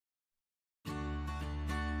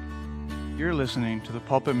You're listening to the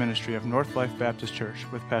pulpit ministry of North Life Baptist Church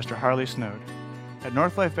with Pastor Harley Snowd. At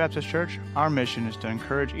North Life Baptist Church, our mission is to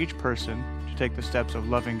encourage each person to take the steps of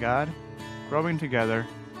loving God, growing together,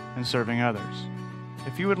 and serving others.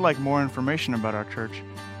 If you would like more information about our church,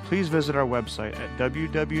 please visit our website at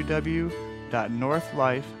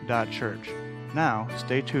www.northlife.church. Now,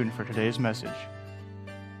 stay tuned for today's message.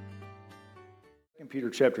 2 Peter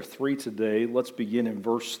chapter 3 today. Let's begin in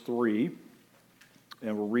verse 3,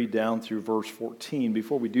 and we'll read down through verse 14.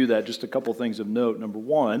 Before we do that, just a couple things of note. Number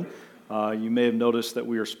one, you may have noticed that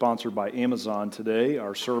we are sponsored by Amazon today,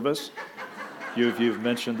 our service. You've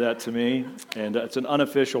mentioned that to me, and it's an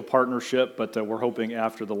unofficial partnership, but we're hoping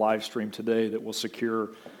after the live stream today that we'll secure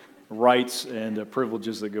rights and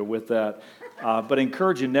privileges that go with that. But I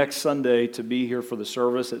encourage you next Sunday to be here for the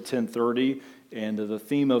service at 10:30. And the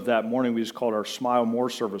theme of that morning, we just called our Smile More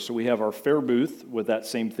service. So we have our fair booth with that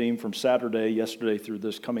same theme from yesterday through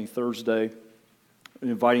this coming Thursday,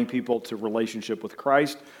 inviting people to relationship with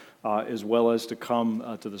Christ, as well as to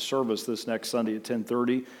come to the service this next Sunday at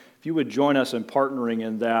 10:30. If you would join us in partnering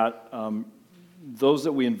in that, those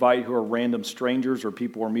that we invite who are random strangers or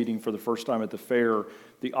people who are meeting for the first time at the fair,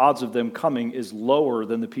 the odds of them coming is lower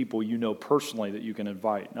than the people you know personally that you can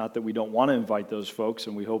invite. Not that we don't want to invite those folks,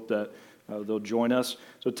 and we hope that they'll join us.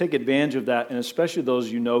 So take advantage of that, and especially those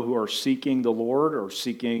you know who are seeking the Lord or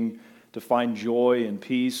seeking to find joy and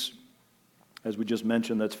peace. As we just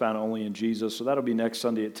mentioned, that's found only in Jesus. So that'll be next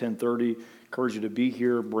Sunday at 10:30. Encourage you to be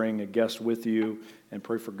here, bring a guest with you, and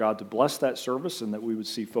pray for God to bless that service and that we would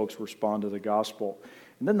see folks respond to the gospel.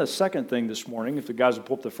 And then the second thing this morning, if the guys will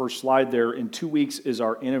pull up the first slide there, in 2 weeks is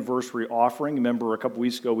our anniversary offering. Remember, a couple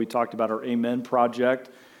weeks ago we talked about our Amen Project,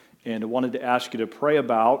 and I wanted to ask you to pray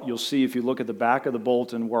about. You'll see if you look at the back of the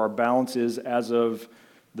bulletin where our balance is as of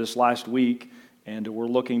this last week, and we're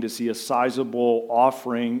looking to see a sizable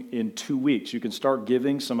offering in 2 weeks. You can start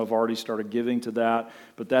giving. Some have already started giving to that,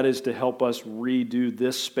 but that is to help us redo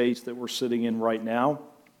this space that we're sitting in right now,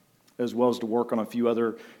 as well as to work on a few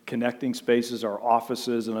other connecting spaces, our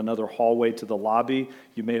offices, and another hallway to the lobby.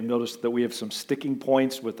 You may have noticed that we have some sticking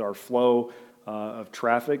points with our flow of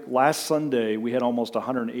traffic. Last Sunday, we had almost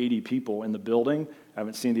 180 people in the building. I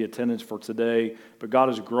haven't seen the attendance for today, but God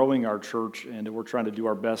is growing our church, and we're trying to do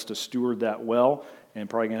our best to steward that well, and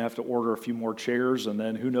probably going to have to order a few more chairs, and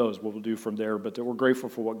then who knows what we'll do from there, but we're grateful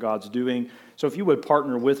for what God's doing. So if you would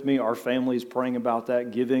partner with me, our family is praying about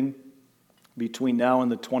that, giving. Between now and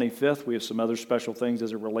the 25th, we have some other special things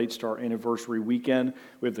as it relates to our anniversary weekend.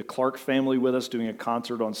 We have the Clark family with us doing a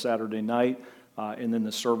concert on Saturday night, and then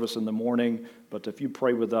the service in the morning. But if you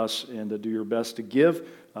pray with us and do your best to give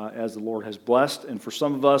as the Lord has blessed, and for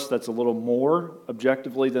some of us that's a little more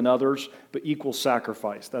objectively than others, but equal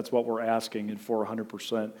sacrifice. That's what we're asking, and for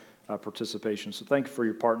 100% participation. So thank you for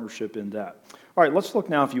your partnership in that. All right, let's look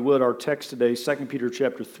now, if you would, our text today, 2 Peter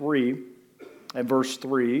chapter 3 and verse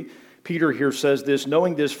 3. Peter here says this,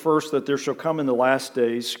 knowing this first, that there shall come in the last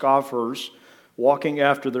days scoffers, walking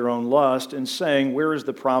after their own lust, and saying, where is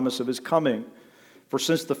the promise of his coming? For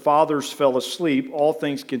since the fathers fell asleep, all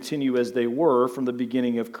things continue as they were from the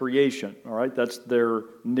beginning of creation. All right, that's their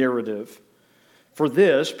narrative. For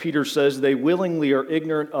this, Peter says, they willingly are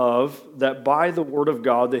ignorant of that by the word of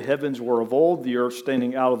God the heavens were of old, the earth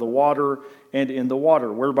standing out of the water and in the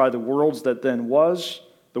water, whereby the world that then was,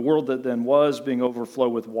 being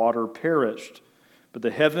overflowed with water, perished. But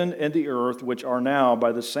the heaven and the earth, which are now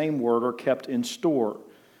by the same word, are kept in store,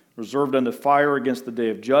 reserved unto fire against the day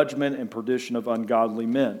of judgment and perdition of ungodly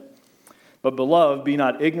men. But beloved, be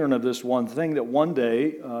not ignorant of this one thing, that one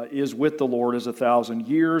day is with the Lord as 1,000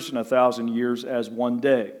 years, and 1,000 years as one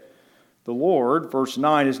day. The Lord, verse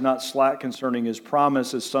 9, is not slack concerning his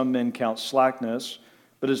promise, as some men count slackness,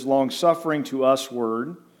 but is longsuffering to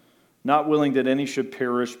usward, not willing that any should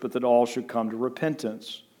perish, but that all should come to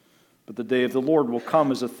repentance. But the day of the Lord will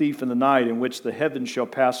come as a thief in the night, in which the heavens shall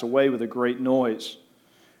pass away with a great noise.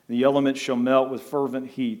 The elements shall melt with fervent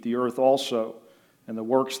heat, the earth also, and the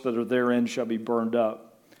works that are therein shall be burned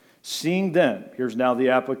up. Seeing then, here's now the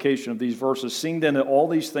application of these verses, seeing then that all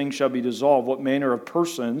these things shall be dissolved, what manner of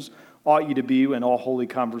persons ought ye to be in all holy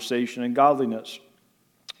conversation and godliness,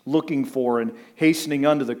 looking for and hastening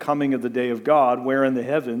unto the coming of the day of God, wherein the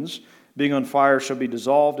heavens, being on fire, shall be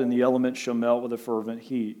dissolved, and the elements shall melt with a fervent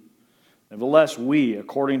heat. Nevertheless, we,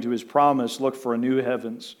 according to his promise, look for a new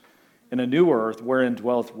heavens and a new earth wherein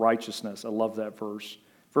dwelleth righteousness. I love that verse.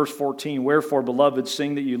 Verse 14, wherefore, beloved,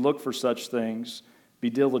 seeing that you look for such things, be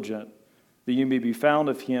diligent, that you may be found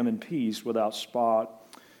of him in peace, without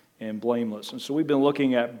spot and blameless. And so we've been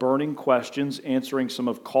looking at burning questions, answering some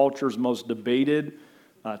of culture's most debated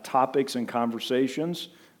topics and conversations.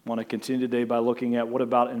 I want to continue today by looking at what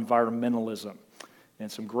about environmentalism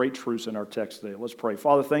and some great truths in our text today. Let's pray.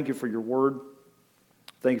 Father, thank you for your word.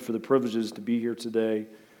 Thank you for the privileges to be here today.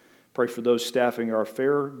 Pray for those staffing our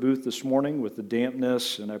fair booth this morning with the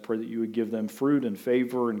dampness, and I pray that you would give them fruit and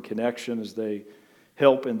favor and connection as they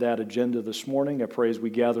help in that agenda this morning. I pray as we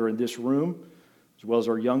gather in this room, as well as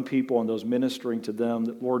our young people and those ministering to them,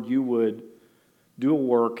 that, Lord, you would do a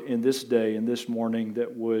work in this day and this morning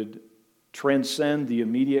that would transcend the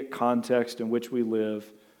immediate context in which we live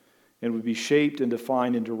and would be shaped and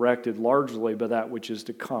defined and directed largely by that which is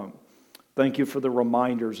to come. Thank you for the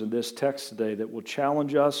reminders in this text today that will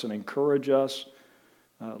challenge us and encourage us,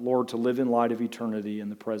 Lord, to live in light of eternity in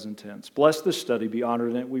the present tense. Bless this study. Be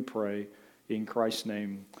honored in it, we pray. In Christ's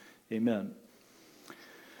name, amen.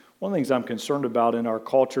 One of the things I'm concerned about in our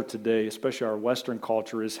culture today, especially our Western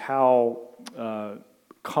culture, is how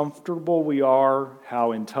comfortable we are,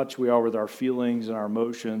 how in touch we are with our feelings and our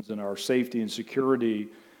emotions and our safety and security,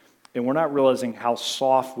 and we're not realizing how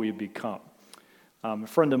soft we've become. A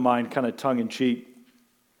friend of mine, kind of tongue-in-cheek,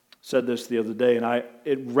 said this the other day, and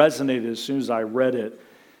it resonated as soon as I read it.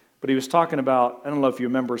 But he was talking about, I don't know if you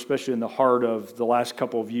remember, especially in the heart of the last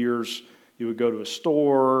couple of years, you would go to a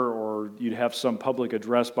store or you'd have some public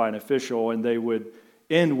address by an official, and they would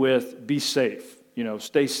end with, be safe,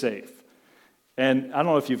 stay safe. And I don't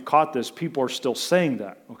know if you've caught this, people are still saying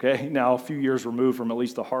that, okay? Now, a few years removed from at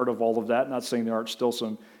least the heart of all of that, not saying there aren't still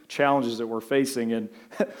some challenges that we're facing. And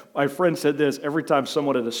my friend said this, every time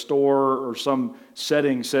someone at a store or some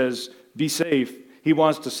setting says, be safe, he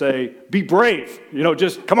wants to say, be brave,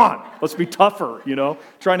 just come on, let's be tougher,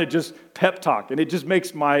 trying to just pep talk. And it just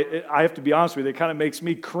makes I have to be honest with you, it kind of makes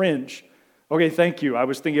me cringe. Okay, thank you. I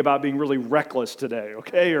was thinking about being really reckless today,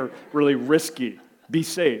 okay, or really risky. Be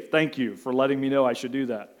safe. Thank you for letting me know I should do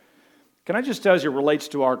that. Can I just tell you, as it relates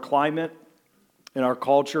to our climate and our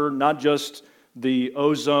culture, not just the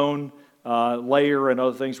ozone layer and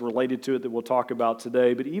other things related to it that we'll talk about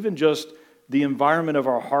today, but even just the environment of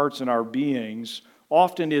our hearts and our beings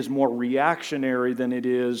often is more reactionary than it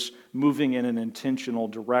is moving in an intentional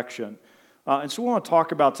direction. And so we want to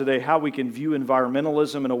talk about today how we can view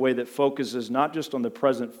environmentalism in a way that focuses not just on the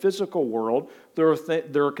present physical world. There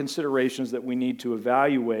are considerations that we need to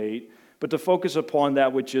evaluate, but to focus upon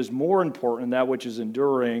that which is more important, that which is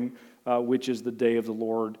enduring, which is the day of the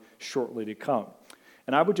Lord shortly to come.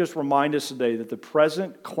 And I would just remind us today that the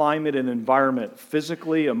present climate and environment,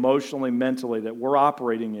 physically, emotionally, mentally, that we're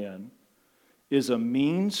operating in is a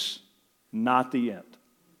means, not the end.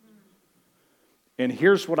 And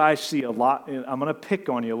here's what I see a lot, and I'm going to pick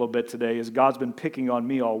on you a little bit today, as God's been picking on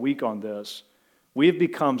me all week on this. We have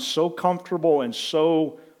become so comfortable and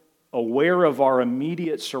so aware of our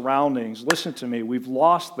immediate surroundings. Listen to me, we've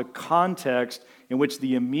lost the context in which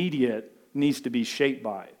the immediate needs to be shaped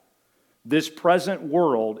by. This present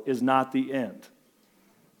world is not the end.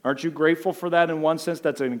 Aren't you grateful for that in one sense?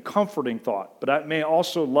 That's a comforting thought. But I may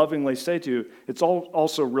also lovingly say to you, it's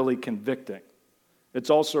also really convicting. It's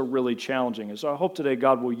also really challenging. And so I hope today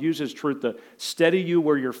God will use His truth to steady you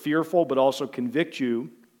where you're fearful, but also convict you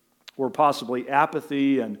where possibly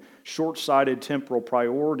apathy and short-sighted temporal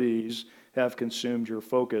priorities have consumed your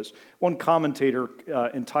focus. One commentator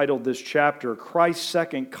entitled this chapter, Christ's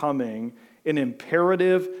Second Coming, an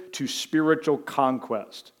Imperative to Spiritual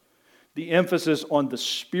Conquest. The emphasis on the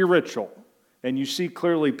spiritual. And you see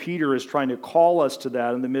clearly Peter is trying to call us to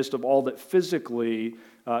that in the midst of all that physically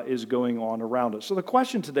is going on around us. So the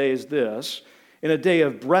question today is this: in a day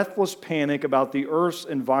of breathless panic about the earth's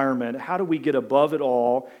environment, how do we get above it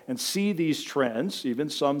all and see these trends, even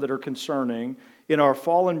some that are concerning, in our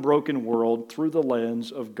fallen, broken world through the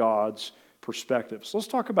lens of God's perspective? So let's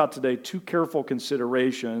talk about today two careful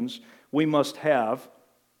considerations we must have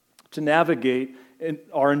to navigate in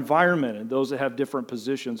our environment and those that have different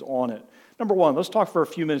positions on it. Number one, let's talk for a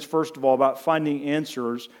few minutes, first of all, about finding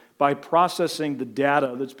answers by processing the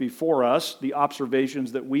data that's before us, the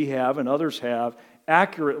observations that we have and others have,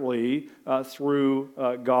 accurately through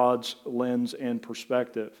God's lens and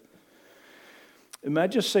perspective. And I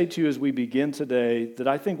just say to you as we begin today that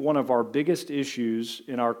I think one of our biggest issues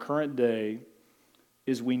in our current day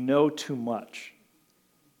is we know too much.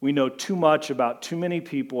 We know too much about too many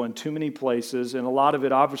people and too many places, and a lot of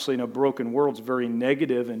it, obviously, in a broken world, is very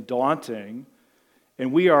negative and daunting.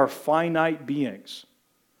 And we are finite beings.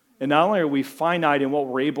 And not only are we finite in what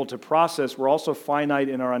we're able to process, we're also finite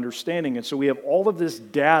in our understanding. And so we have all of this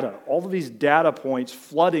data, all of these data points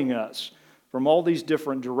flooding us from all these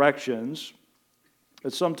different directions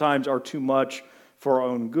that sometimes are too much for our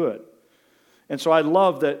own good. And so I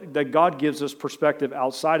love that God gives us perspective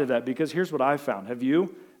outside of that, because here's what I found. Have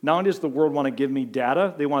you? not only does the world want to give me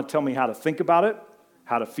data, they want to tell me how to think about it,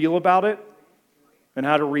 how to feel about it, and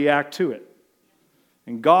how to react to it.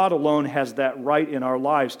 And God alone has that right in our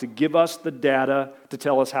lives to give us the data, to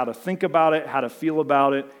tell us how to think about it, how to feel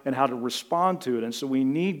about it, and how to respond to it. And so we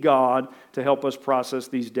need God to help us process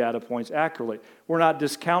these data points accurately. We're not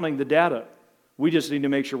discounting the data. We just need to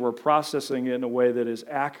make sure we're processing it in a way that is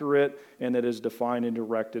accurate and that is defined and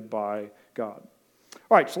directed by God.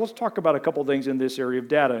 All right, so let's talk about a couple things in this area of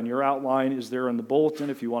data. And your outline is there in the bulletin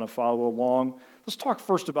if you want to follow along. Let's talk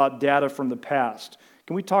first about data from the past.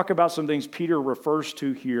 Can we talk about some things Peter refers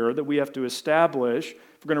to here that we have to establish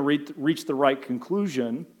if we're going to reach the right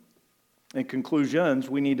conclusion? And conclusions,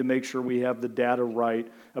 we need to make sure we have the data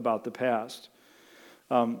right about the past.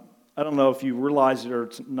 I don't know if you realize it or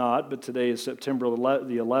not, but today is September the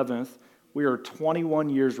 11th. We are 21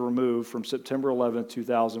 years removed from September 11th,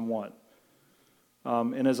 2001.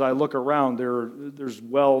 And as I look around,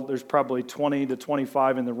 there's probably 20 to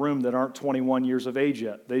 25 in the room that aren't 21 years of age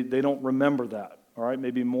yet. They don't remember that, all right?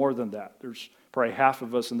 Maybe more than that. There's probably half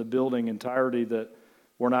of us in the building entirety that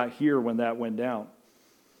were not here when that went down.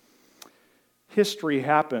 History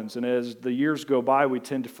happens, and as the years go by, we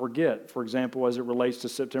tend to forget. For example, as it relates to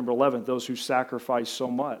September 11th, those who sacrificed so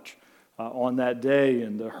much on that day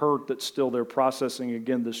and the hurt that still they're processing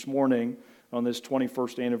again this morning on this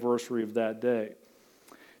 21st anniversary of that day.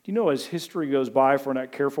 Do you know, as history goes by, if we're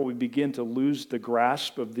not careful, we begin to lose the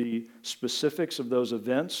grasp of the specifics of those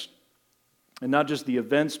events. And not just the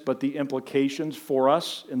events, but the implications for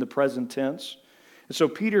us in the present tense. And so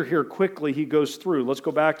Peter here quickly, he goes through. Let's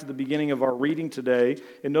go back to the beginning of our reading today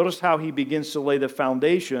and notice how he begins to lay the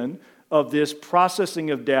foundation of this processing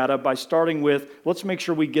of data by starting with, let's make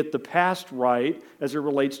sure we get the past right as it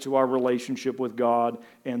relates to our relationship with God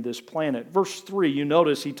and this planet. Verse 3, you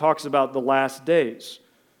notice he talks about the last days.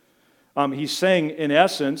 He's saying, in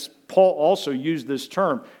essence, Paul also used this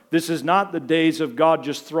term. This is not the days of God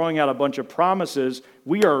just throwing out a bunch of promises.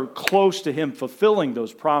 We are close to him fulfilling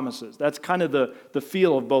those promises. That's kind of the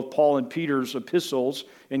feel of both Paul and Peter's epistles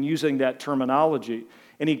in using that terminology.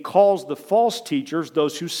 And he calls the false teachers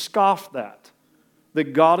those who scoff that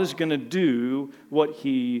God is going to do what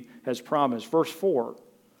he has promised. Verse 4,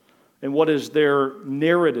 and what is their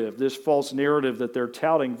narrative, this false narrative that they're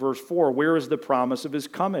touting? Verse 4, where is the promise of his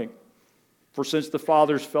coming? For since the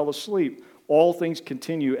fathers fell asleep, all things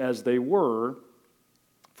continue as they were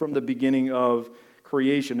from the beginning of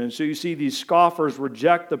creation. And so you see these scoffers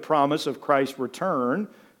reject the promise of Christ's return,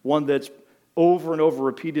 one that's over and over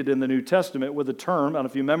repeated in the New Testament with a term, I don't know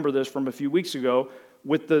if you remember this from a few weeks ago,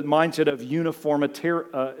 with the mindset of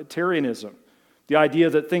uniformitarianism. The idea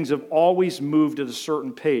that things have always moved at a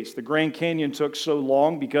certain pace. The Grand Canyon took so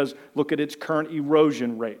long because look at its current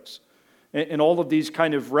erosion rates. And all of these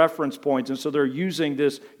kind of reference points. And so they're using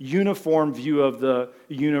this uniform view of the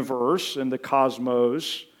universe and the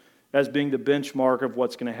cosmos as being the benchmark of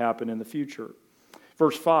what's going to happen in the future.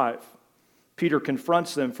 Verse 5, Peter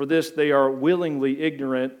confronts them. For this they are willingly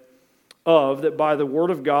ignorant of, that by the word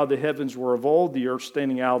of God the heavens were of old, the earth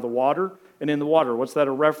standing out of the water and in the water. What's that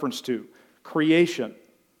a reference to? Creation.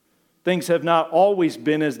 Things have not always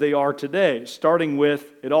been as they are today, starting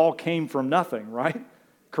with it all came from nothing, right?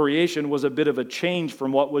 Creation was a bit of a change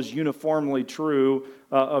from what was uniformly true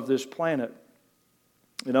of this planet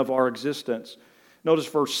and of our existence. Notice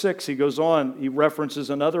verse 6, he goes on, he references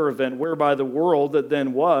another event whereby the world that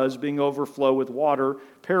then was, being overflowed with water,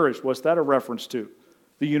 perished. What's that a reference to?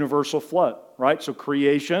 The universal flood, right? So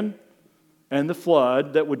creation and the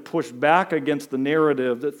flood that would push back against the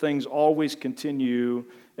narrative that things always continue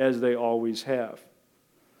as they always have.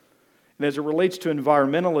 And as it relates to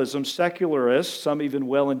environmentalism, secularists, some even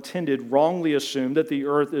well-intended, wrongly assume that the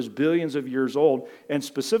earth is billions of years old, and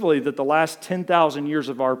specifically that the last 10,000 years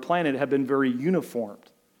of our planet have been very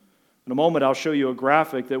uniformed. In a moment, I'll show you a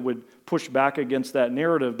graphic that would push back against that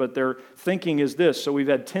narrative, but their thinking is this. So we've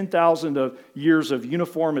had 10,000 years of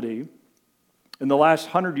uniformity. In the last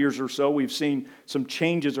 100 years or so, we've seen some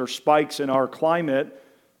changes or spikes in our climate.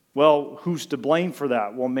 Well, who's to blame for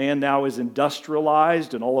that? Well, man now is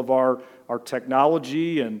industrialized and all of our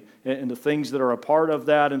technology and the things that are a part of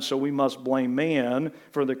that, and so we must blame man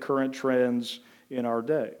for the current trends in our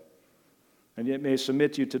day. And yet may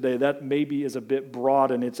submit to you today that maybe is a bit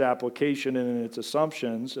broad in its application and in its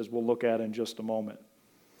assumptions, as we'll look at in just a moment.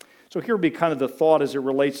 So here would be kind of the thought as it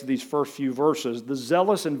relates to these first few verses. The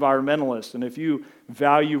zealous environmentalist, and if you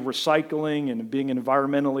value recycling and being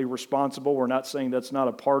environmentally responsible, we're not saying that's not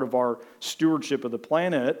a part of our stewardship of the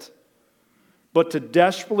planet, but to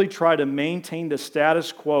desperately try to maintain the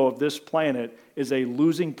status quo of this planet is a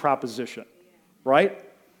losing proposition, right?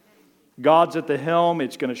 God's at the helm.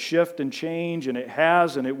 It's going to shift and change, and it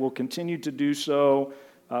has, and it will continue to do so.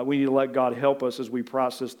 We need to let God help us as we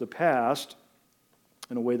process the past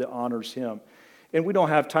in a way that honors Him. And we don't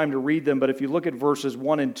have time to read them, but if you look at verses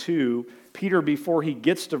 1 and 2, Peter, before he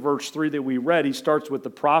gets to verse 3 that we read, he starts with the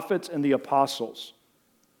prophets and the apostles.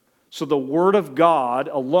 So the Word of God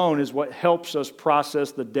alone is what helps us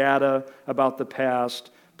process the data about the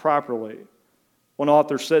past properly. One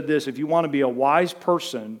author said this: if you want to be a wise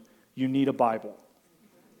person, you need a Bible.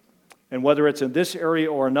 And whether it's in this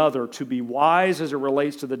area or another, to be wise as it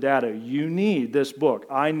relates to the data, you need this book.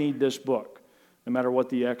 I need this book, no matter what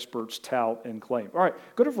the experts tout and claim. All right,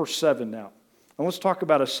 go to verse 7 now. And let's talk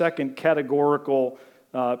about a second categorical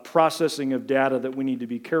processing of data that we need to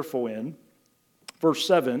be careful in. Verse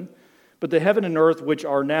 7, but the heaven and earth which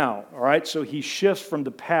are now. All right, so he shifts from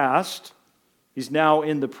the past. He's now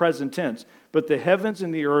in the present tense. But the heavens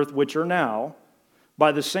and the earth which are now,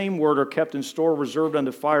 by the same word, are kept in store, reserved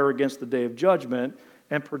unto fire against the day of judgment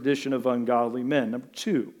and perdition of ungodly men. Number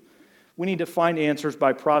 2, we need to find answers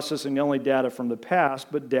by processing not only data from the past,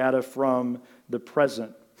 but data from the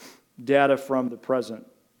present. Data from the present.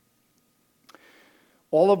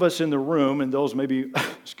 All of us in the room, and those maybe,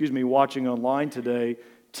 watching online today,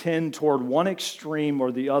 tend toward one extreme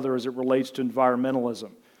or the other as it relates to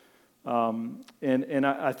environmentalism. And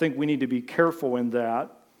I think we need to be careful in that,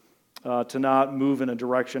 to not move in a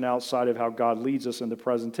direction outside of how God leads us in the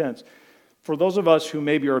present tense. For those of us who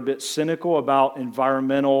maybe are a bit cynical about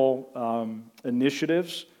environmental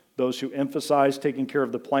initiatives, those who emphasize taking care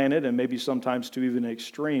of the planet and maybe sometimes to even an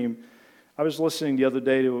extreme, I was listening the other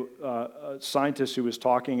day to a scientist who was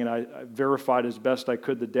talking, and I verified as best I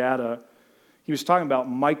could the data. He was talking about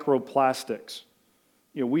microplastics.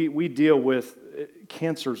 You know, we deal with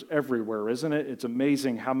cancers everywhere, isn't it? It's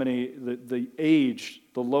amazing how many, the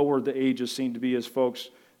lower the ages seem to be as folks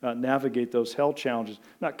navigate those health challenges.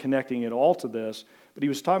 Not connecting it all to this, but he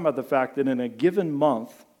was talking about the fact that in a given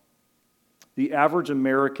month, the average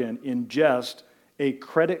American ingests a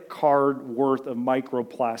credit card worth of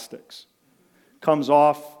microplastics. Comes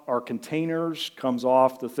off our containers, comes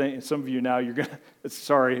off the thing. And some of you now, you're going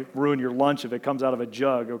to, ruin your lunch if it comes out of a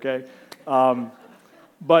jug, okay?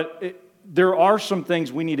 There are some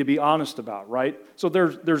things we need to be honest about, right? So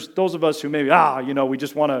there's those of us who maybe, we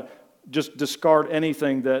just want to just discard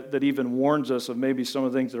anything that even warns us of maybe some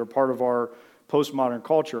of the things that are part of our postmodern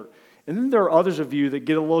culture. And then there are others of you that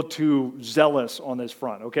get a little too zealous on this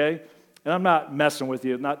front, okay? And I'm not messing with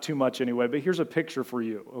you, not too much anyway, but here's a picture for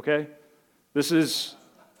you, okay? This is,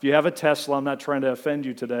 if you have a Tesla, I'm not trying to offend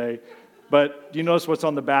you today, but do you notice what's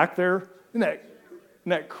on the back there? Isn't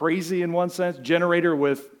that crazy in one sense? Generator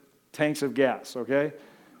with tanks of gas, okay?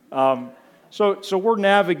 So we're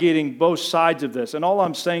navigating both sides of this. And all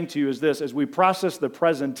I'm saying to you is this: as we process the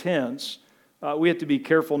present tense, we have to be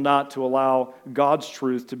careful not to allow God's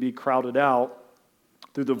truth to be crowded out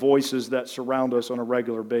through the voices that surround us on a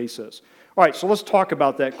regular basis. All right, so let's talk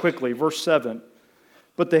about that quickly. Verse 7.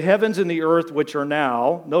 But the heavens and the earth which are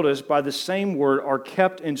now, notice, by the same word, are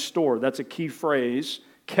kept in store. That's a key phrase.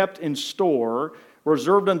 Kept in store,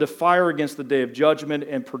 reserved unto fire against the day of judgment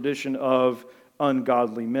and perdition of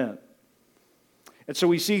ungodly men. And so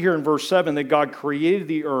we see here in verse 7 that God created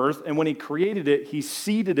the earth, and when He created it, He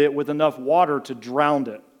seeded it with enough water to drown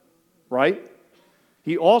it, right?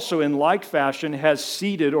 He also, in like fashion, has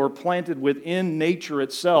seeded or planted within nature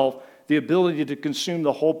itself the ability to consume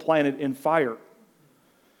the whole planet in fire.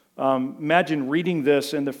 Imagine reading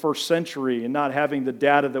this in the first century and not having the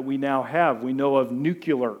data that we now have. We know of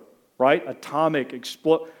nuclear, right? Atomic,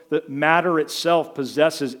 that matter itself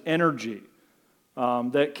possesses energy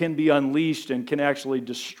that can be unleashed and can actually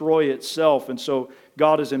destroy itself. And so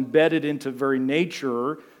God has embedded into very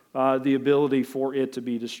nature the ability for it to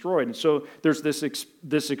be destroyed. And so there's this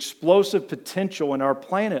explosive potential in our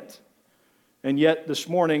planet. And yet this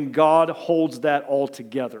morning, God holds that all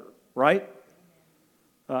together, right?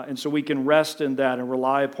 And so we can rest in that and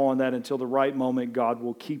rely upon that until the right moment. God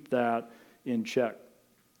will keep that in check.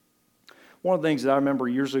 One of the things that I remember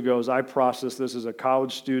years ago as I processed this as a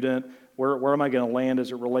college student, where am I going to land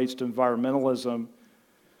as it relates to environmentalism? One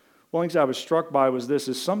of the things I was struck by was this,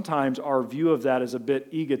 is sometimes our view of that is a bit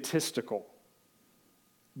egotistical.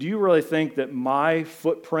 Do you really think that my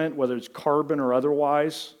footprint, whether it's carbon or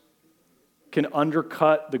otherwise, can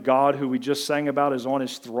undercut the God who we just sang about is on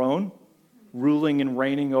His throne, ruling and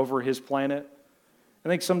reigning over His planet? I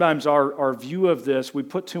think sometimes our view of this, we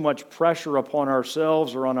put too much pressure upon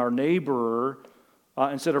ourselves or on our neighbor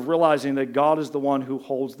instead of realizing that God is the one who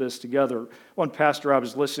holds this together. One pastor I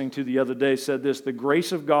was listening to the other day said this: the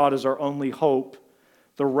grace of God is our only hope,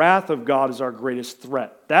 The wrath of God is our greatest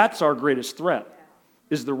threat. That's our greatest threat,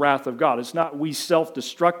 is the wrath of God. It's not we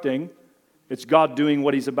self-destructing. It's God doing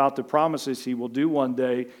what he's about to promise us he will do one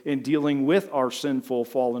day in dealing with our sinful,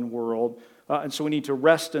 fallen world. And so we need to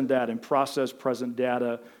rest in that and process present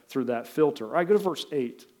data through that filter. All right, go to verse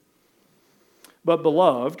 8. But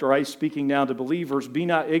beloved, all right, speaking now to believers, be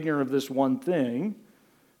not ignorant of this one thing,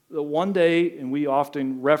 that one day, and we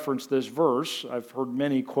often reference this verse, I've heard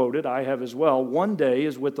many quote it, I have as well, one day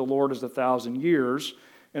is with the Lord as 1,000 years,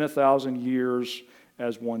 and 1,000 years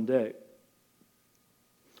as one day.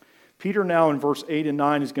 Peter now in verse 8 and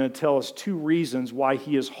 9 is going to tell us two reasons why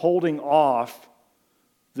he is holding off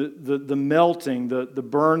the melting, the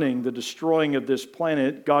burning, the destroying of this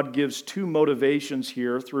planet. God gives two motivations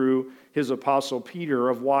here through his apostle Peter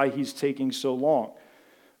of why he's taking so long.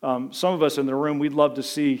 Some of us in the room, we'd love to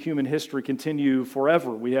see human history continue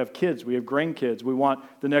forever. We have kids, we have grandkids. We want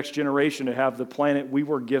the next generation to have the planet we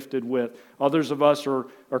were gifted with. Others of us are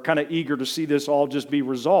kind of eager to see this all just be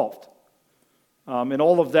resolved. And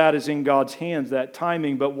all of that is in God's hands, that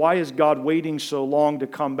timing. But why is God waiting so long to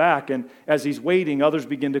come back? And as he's waiting, others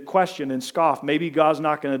begin to question and scoff. Maybe God's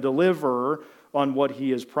not going to deliver on what he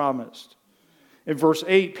has promised. In verse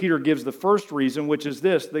 8, Peter gives the first reason, which is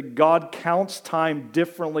this, that God counts time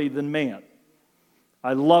differently than man.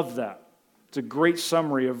 I love that. It's a great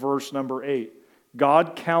summary of verse number 8.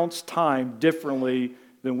 God counts time differently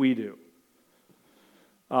than we do.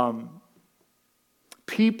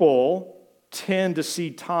 People tend to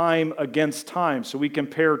see time against time. So we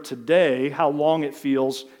compare today, how long it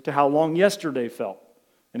feels, to how long yesterday felt.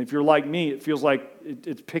 And if you're like me, it feels like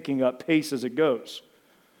it's picking up pace as it goes.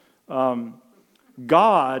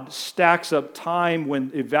 God stacks up time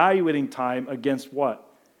when evaluating time against what?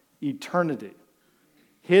 Eternity.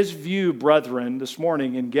 His view, brethren, this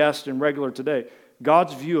morning in guest and regular today,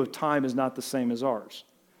 God's view of time is not the same as ours.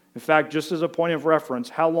 In fact, just as a point of reference,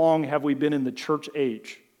 how long have we been in the church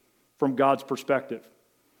age from God's perspective?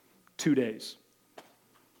 2 days.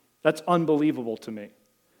 That's unbelievable to me.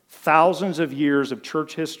 Thousands of years of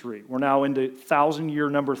church history. We're now into 1,000-year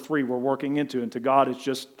number 3 we're working into, and to God it's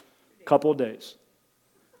just a couple of days.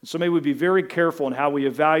 So may we be very careful in how we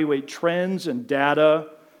evaluate trends and data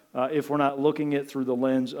if we're not looking at it through the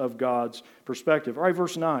lens of God's perspective. All right,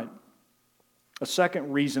 verse 9. A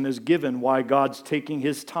second reason is given why God's taking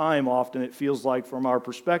his time often, it feels like, from our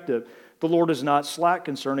perspective. The Lord is not slack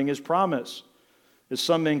concerning his promise, as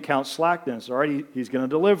some men count slackness. All right, he's going to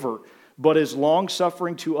deliver. But is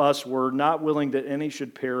long-suffering to us, we're not willing that any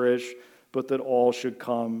should perish, but that all should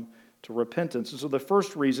come to repentance. And so the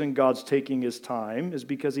first reason God's taking his time is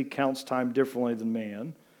because he counts time differently than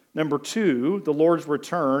man. Number 2, the Lord's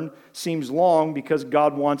return seems long because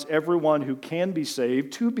God wants everyone who can be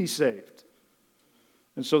saved to be saved.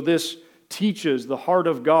 And so this teaches the heart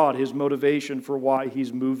of God, his motivation for why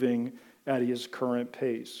he's moving at his current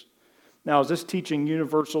pace. Now, is this teaching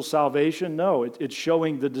universal salvation? No, it's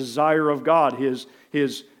showing the desire of God, his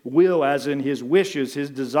will, as in his wishes,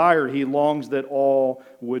 his desire. He longs that all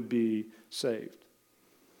would be saved.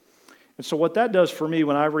 And so what that does for me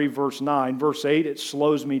when I read verse 9, verse 8, it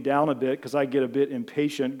slows me down a bit because I get a bit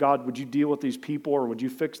impatient. God, would you deal with these people, or would you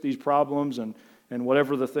fix these problems and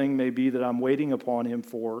whatever the thing may be that I'm waiting upon him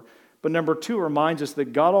for? But number 2 reminds us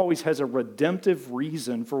that God always has a redemptive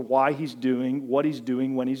reason for why he's doing what he's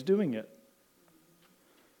doing when he's doing it.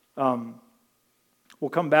 We'll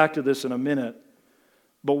come back to this in a minute.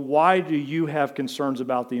 But why do you have concerns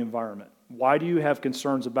about the environment? Why do you have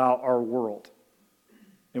concerns about our world?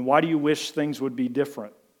 And why do you wish things would be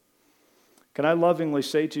different? Can I lovingly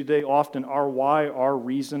say to you today, often our why, our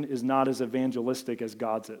reason is not as evangelistic as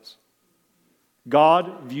God's is.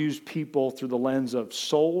 God views people through the lens of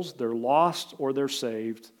souls, they're lost or they're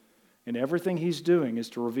saved, and everything he's doing is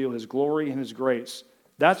to reveal his glory and his grace.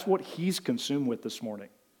 That's what he's consumed with this morning.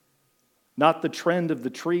 Not the trend of the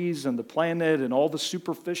trees and the planet and all the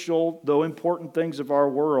superficial, though important things of our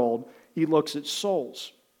world. He looks at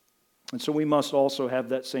souls. And so we must also have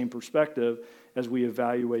that same perspective as we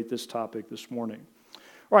evaluate this topic this morning.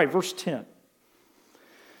 All right, verse 10.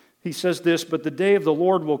 He says this, but the day of the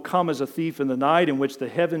Lord will come as a thief in the night, in which the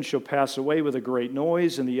heavens shall pass away with a great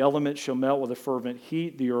noise, and the elements shall melt with a fervent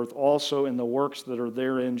heat. The earth also and the works that are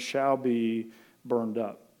therein shall be burned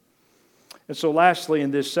up. And so lastly,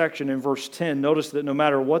 in this section, in verse 10, notice that no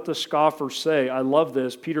matter what the scoffers say, I love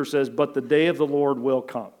this, Peter says, but the day of the Lord will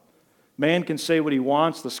come. Man can say what he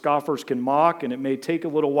wants, the scoffers can mock, and it may take a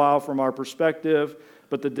little while from our perspective,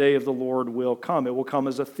 but the day of the Lord will come. It will come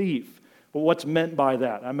as a thief. But what's meant by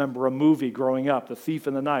that? I remember a movie growing up, The Thief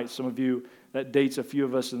in the Night. Some of you, that dates a few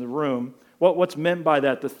of us in the room. What's meant by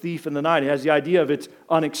that? The thief in the night. It has the idea of it's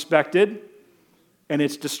unexpected and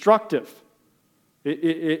it's destructive.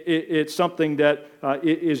 It's something that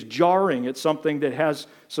is jarring. It's something that has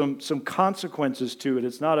some consequences to it.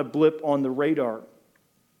 It's not a blip on the radar.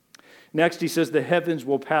 Next, he says the heavens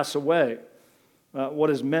will pass away. What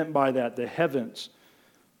is meant by that? The heavens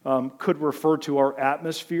could refer to our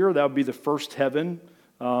atmosphere. That would be the first heaven,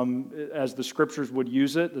 as the scriptures would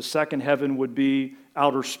use it. The second heaven would be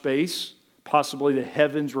outer space. Possibly the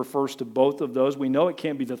heavens refers to both of those. We know it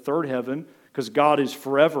can't be the third heaven because God is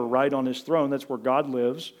forever right on his throne. That's where God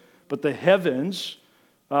lives. But the heavens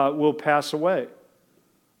will pass away.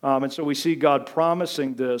 And so we see God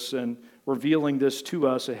promising this and revealing this to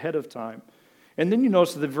us ahead of time. And then you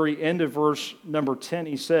notice at the very end of verse number 10,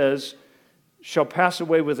 he says, shall pass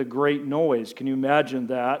away with a great noise. Can you imagine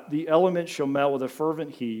that? The elements shall melt with a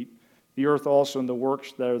fervent heat. The earth also and the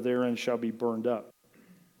works that are therein shall be burned up.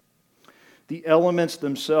 The elements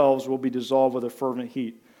themselves will be dissolved with a fervent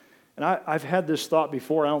heat. And I've had this thought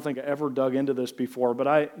before. I don't think I ever dug into this before,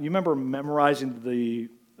 but you remember memorizing the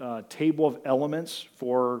table of elements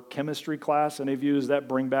for chemistry class? Any of you, does that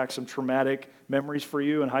bring back some traumatic memories for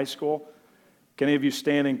you in high school? Can any of you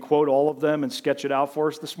stand and quote all of them and sketch it out for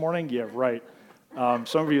us this morning? Yeah, right.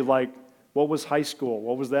 Some of you like, what was high school?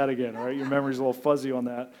 What was that again? Right? Your memory's a little fuzzy on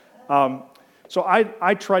that. So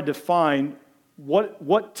I tried to find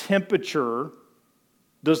what temperature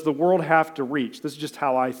does the world have to reach? This is just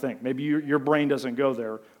how I think. Maybe your brain doesn't go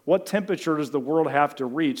there. What temperature does the world have to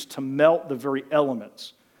reach to melt the very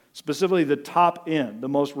elements? Specifically the top end, the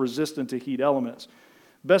most resistant to heat elements.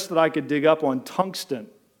 Best that I could dig up on tungsten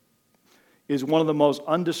is one of the most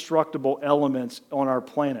undestructible elements on our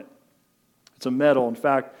planet. It's a metal. In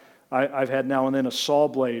fact, I've had now and then a saw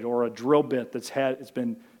blade or a drill bit it's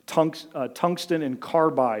been tungsten and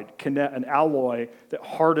carbide, an alloy that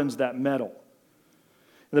hardens that metal.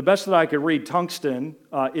 And the best that I could read, tungsten,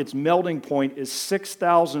 its melting point is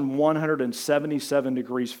 6,177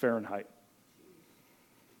 degrees Fahrenheit.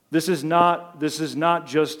 This is not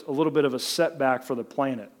just a little bit of a setback for the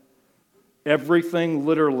planet. Everything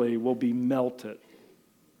literally will be melted.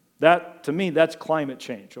 That, to me, that's climate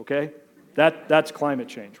change, okay? That's climate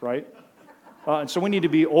change, right? And so we need to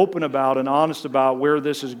be open about and honest about where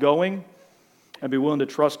this is going and be willing to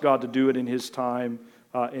trust God to do it in his time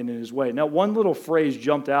and in his way. Now, one little phrase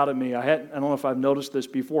jumped out at me. I don't know if I've noticed this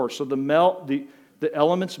before. So the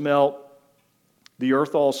elements melt, the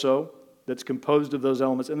earth also, that's composed of those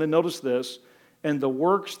elements. And then notice this, and the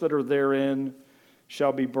works that are therein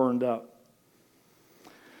shall be burned up.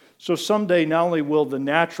 So someday not only will the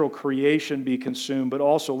natural creation be consumed, but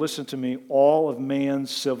also, listen to me, all of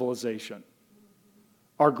man's civilization.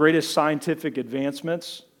 Our greatest scientific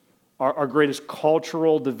advancements, our greatest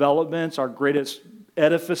cultural developments, our greatest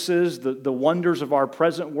edifices, the wonders of our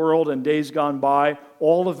present world and days gone by,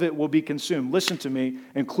 all of it will be consumed. Listen to me,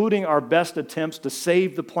 including our best attempts to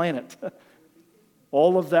save the planet.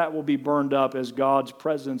 All of that will be burned up as God's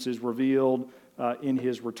presence is revealed in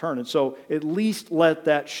his return. And so at least let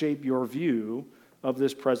that shape your view of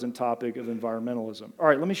this present topic of environmentalism. All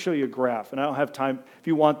right, let me show you a graph. And I don't have time. If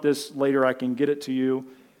you want this later, I can get it to you.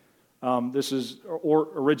 This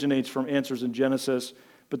originates from Answers in Genesis.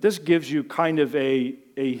 But this gives you kind of a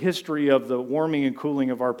history of the warming and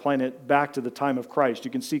cooling of our planet back to the time of Christ.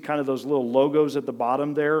 You can see kind of those little logos at the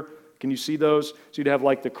bottom there. Can you see those? So you'd have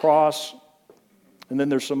like the cross, and then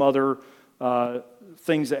there's some other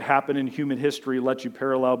things that happen in human history let you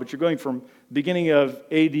parallel, but you're going from beginning of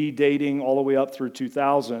AD dating all the way up through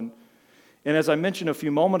 2000. And as I mentioned a few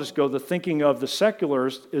moments ago, the thinking of the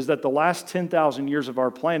secularists is that the last 10,000 years of our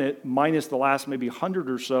planet, minus the last maybe 100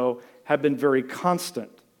 or so, have been very constant.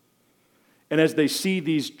 And as they see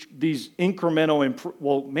these incremental,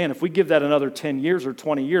 well, man, if we give that another 10 years or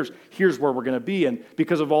 20 years, here's where we're going to be. And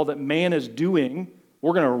because of all that man is doing,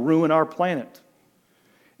 we're going to ruin our planet.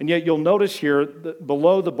 And yet you'll notice here that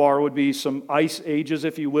below the bar would be some ice ages,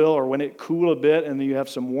 if you will, or when it cooled a bit, and then you have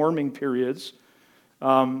some warming periods.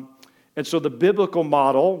 And so the biblical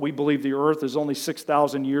model, we believe the earth is only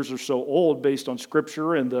 6,000 years or so old based on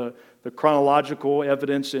Scripture and the chronological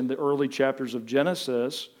evidence in the early chapters of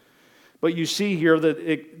Genesis. But you see here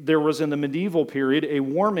that there was in the medieval period a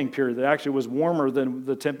warming period that actually was warmer than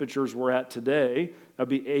the temperatures we're at today. That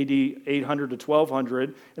would be AD 800 to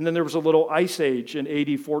 1200. And then there was a little ice age in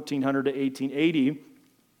AD 1400 to 1880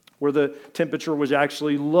 where the temperature was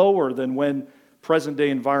actually lower than when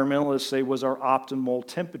present-day environmentalists say was our optimal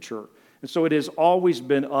temperature. And so it has always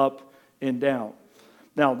been up and down.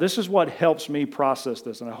 Now, this is what helps me process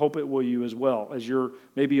this, and I hope it will you as well, as you're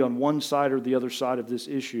maybe on one side or the other side of this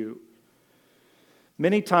issue.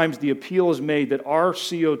 Many times the appeal is made that our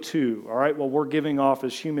CO2, all right, what we're giving off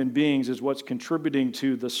as human beings is what's contributing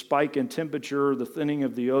to the spike in temperature, the thinning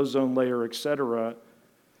of the ozone layer, etc.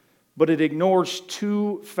 But it ignores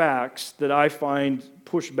two facts that I find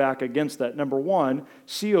push back against that. Number one,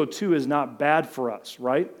 CO2 is not bad for us,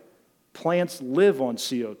 right? Plants live on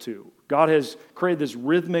CO2. God has created this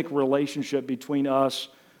rhythmic relationship between us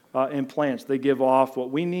and plants. They give off what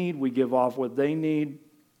we need, we give off what they need.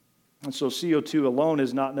 And so CO2 alone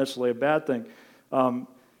is not necessarily a bad thing.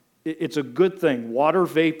 It's a good thing. Water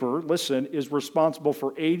vapor, listen, is responsible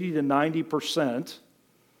for 80 to 90%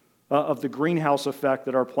 of the greenhouse effect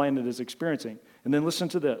that our planet is experiencing. And then listen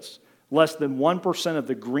to this. Less than 1% of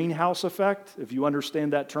the greenhouse effect, if you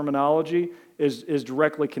understand that terminology, is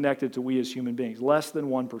directly connected to we as human beings. Less than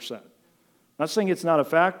 1%. I'm not saying it's not a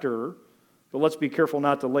factor, but let's be careful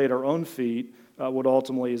not to lay at our own feet what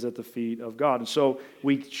ultimately is at the feet of God. And so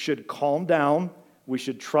we should calm down, we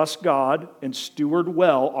should trust God and steward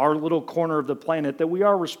well our little corner of the planet that we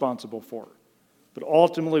are responsible for. But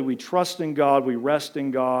ultimately we trust in God, we rest in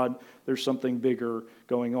God, there's something bigger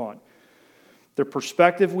going on. The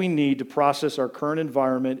perspective we need to process our current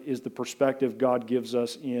environment is the perspective God gives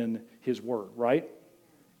us in His Word, right?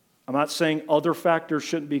 I'm not saying other factors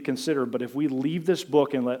shouldn't be considered, but if we leave this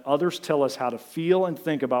book and let others tell us how to feel and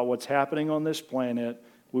think about what's happening on this planet,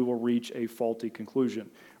 we will reach a faulty conclusion.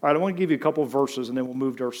 All right, I want to give you a couple of verses, and then we'll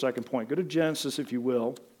move to our second point. Go to Genesis, if you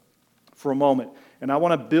will, for a moment. And I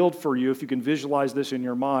want to build for you, if you can visualize this in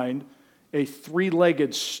your mind, a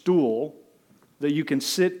three-legged stool that you can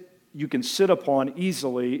sit upon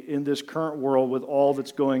easily in this current world with all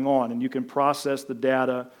that's going on. And you can process the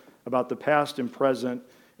data about the past and present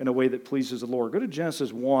in a way that pleases the Lord. Go to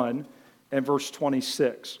Genesis 1 and verse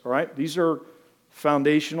 26. All right? These are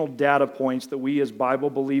foundational data points that we as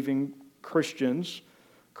Bible-believing Christians,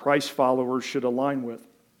 Christ followers, should align with.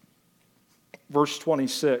 Verse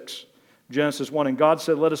 26, Genesis 1, and God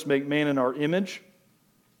said, let us make man in our image,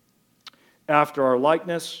 after our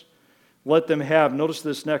likeness. Let them have, notice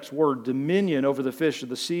this next word, dominion over the fish of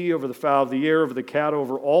the sea, over the fowl of the air, over the cattle,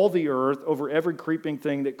 over all the earth, over every creeping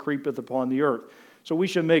thing that creepeth upon the earth. So we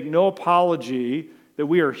should make no apology that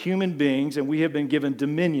we are human beings and we have been given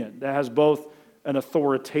dominion. That has both an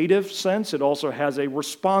authoritative sense, it also has a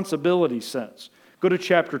responsibility sense. Go to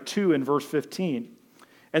chapter 2 and verse 15.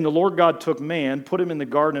 And the Lord God took man, put him in the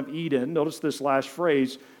Garden of Eden, notice this last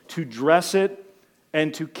phrase, to dress it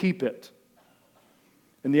and to keep it.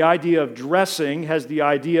 And the idea of dressing has the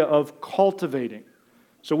idea of cultivating.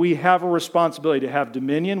 So we have a responsibility to have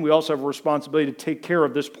dominion. We also have a responsibility to take care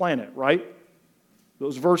of this planet, right?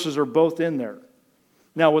 Those verses are both in there.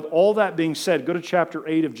 Now, with all that being said, go to chapter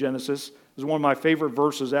 8 of Genesis. This is one of my favorite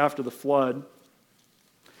verses after the flood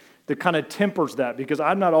that kind of tempers that, because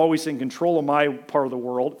I'm not always in control of my part of the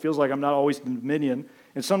world. It feels like I'm not always in dominion.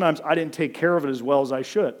 And sometimes I didn't take care of it as well as I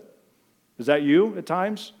should. Is that you at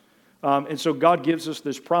times? And so God gives us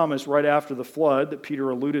this promise right after the flood that Peter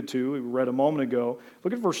alluded to, we read a moment ago.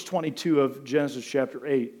 Look at verse 22 of Genesis chapter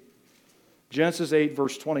 8. Genesis 8,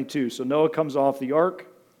 verse 22. So Noah comes off the ark.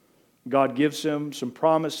 God gives him some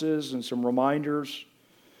promises and some reminders.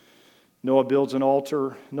 Noah builds an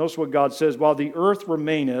altar. Notice what God says. While the earth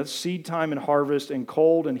remaineth, seed time and harvest, and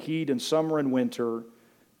cold and heat, and summer and winter,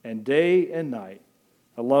 and day and night.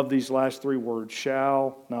 I love these last three words,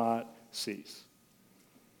 shall not cease.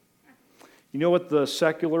 You know what the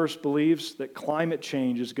secularist believes? That climate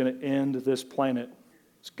change is going to end this planet.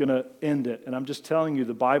 It's going to end it. And I'm just telling you,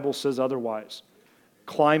 the Bible says otherwise.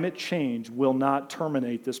 Climate change will not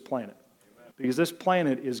terminate this planet. Because this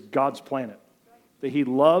planet is God's planet. That He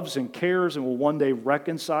loves and cares and will one day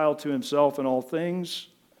reconcile to Himself in all things.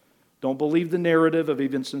 Don't believe the narrative of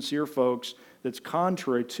even sincere folks that's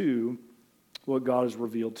contrary to what God has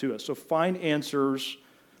revealed to us. So find answers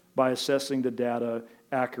by assessing the data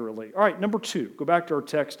accurately. All right, number 2. Go back to our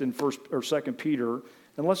text in 2 Peter,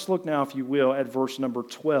 and let's look now, if you will, at verse number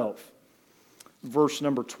 12. Verse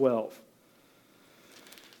number 12.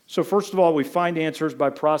 So first of all, we find answers by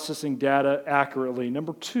processing data accurately.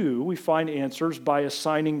 Number 2, we find answers by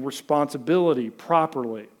assigning responsibility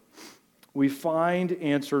properly. We find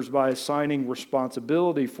answers by assigning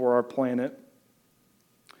responsibility for our planet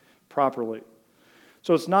properly.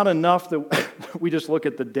 So it's not enough that we just look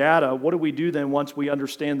at the data. What do we do then once we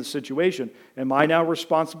understand the situation? Am I now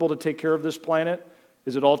responsible to take care of this planet?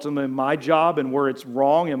 Is it ultimately my job, and where it's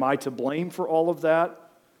wrong, am I to blame for all of that?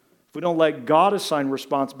 If we don't let God assign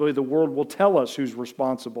responsibility, the world will tell us who's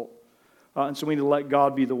responsible. And so we need to let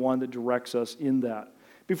God be the one that directs us in that.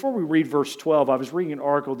 Before we read verse 12, I was reading an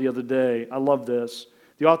article the other day. I love this.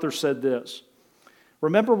 The author said this: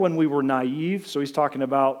 Remember when we were naive? So he's talking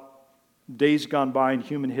about days gone by in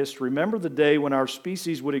human history. Remember the day when our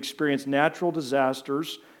species would experience natural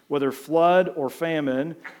disasters, whether flood or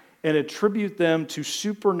famine, and attribute them to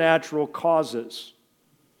supernatural causes.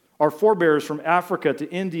 Our forebears from Africa to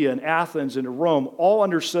India and Athens and to Rome all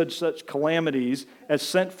understood such calamities as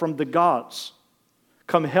sent from the gods.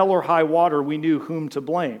 Come hell or high water, we knew whom to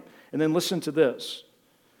blame. And then listen to this.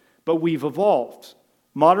 But we've evolved.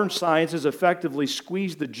 Modern science has effectively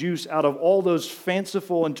squeezed the juice out of all those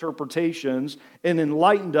fanciful interpretations and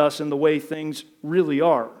enlightened us in the way things really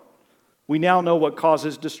are. We now know what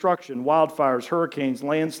causes destruction. Wildfires, hurricanes,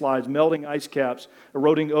 landslides, melting ice caps,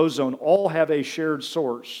 eroding ozone, all have a shared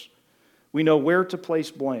source. We know where to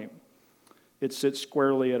place blame. It sits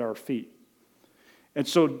squarely at our feet. And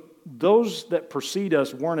so those that precede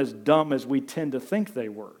us weren't as dumb as we tend to think they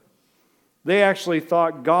were. They actually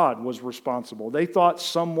thought God was responsible. They thought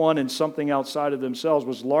someone and something outside of themselves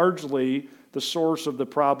was largely the source of the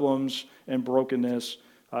problems and brokenness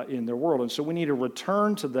in their world. And so we need to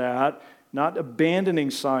return to that, not abandoning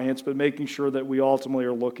science, but making sure that we ultimately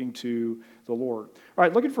are looking to the Lord. All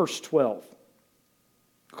right, look at verse 12.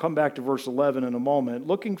 We'll come back to verse 11 in a moment.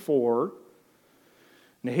 Looking for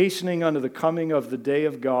and hastening unto the coming of the day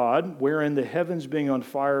of God, wherein the heavens being on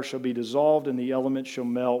fire shall be dissolved, and the elements shall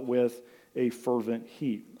melt with a fervent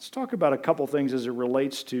heat. Let's talk about a couple things as it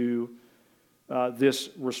relates to this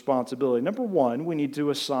responsibility. Number one, we need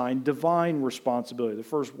to assign divine responsibility. The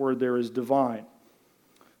first word there is divine.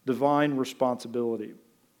 Divine responsibility.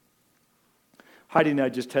 Heidi and I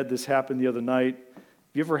just had this happen the other night. Have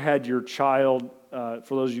you ever had your child, for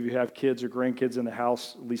those of you who have kids or grandkids in the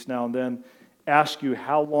house, at least now and then, ask you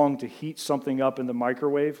how long to heat something up in the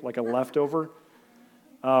microwave, like a leftover?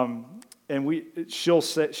 And she'll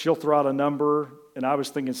throw out a number, and I was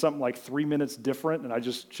thinking something like 3 minutes different, and I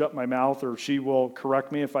just shut my mouth, or she will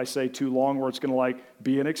correct me if I say too long, where it's going to like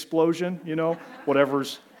be an explosion,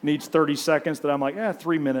 whatever's needs 30 seconds, that I'm like,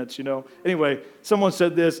 3 minutes, Anyway, someone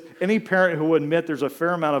said this, any parent who would admit there's a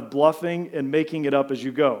fair amount of bluffing and making it up as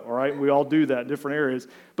you go, all right? We all do that in different areas.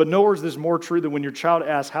 But nowhere is this more true than when your child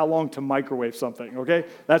asks how long to microwave something, okay?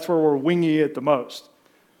 That's where we're winging it the most.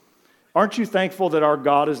 Aren't you thankful that our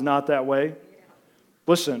God is not that way?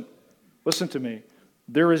 Listen to me.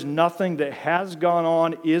 There is nothing that has gone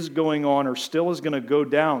on, is going on, or still is going to go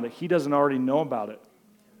down that he doesn't already know about it.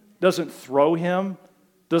 Doesn't throw him,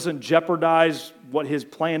 doesn't jeopardize what his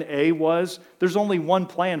plan A was. There's only one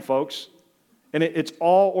plan, folks. And it's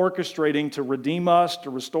all orchestrating to redeem us, to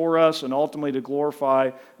restore us, and ultimately to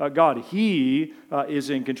glorify God. He is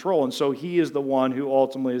in control, and so he is the one who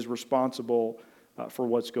ultimately is responsible for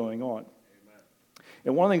what's going on. Amen.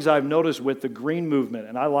 And one of the things I've noticed with the green movement,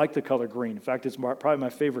 and I like the color green. In fact, it's probably my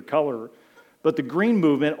favorite color. But the green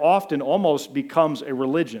movement often almost becomes a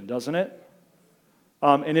religion, doesn't it?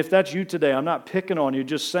 And if that's you today, I'm not picking on you,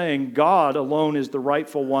 just saying God alone is the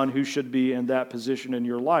rightful one who should be in that position in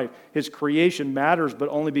your life. His creation matters, but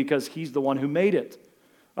only because he's the one who made it.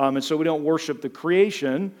 And so we don't worship the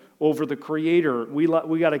creation over the Creator. We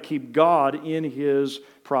got to keep God in his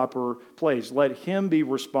proper place. Let him be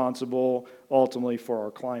responsible ultimately for our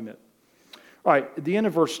climate. All right, at the end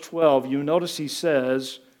of verse 12, you notice he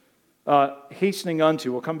says, hastening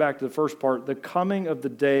unto, we'll come back to the first part, the coming of the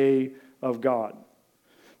day of God.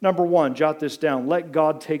 Number one, jot this down, let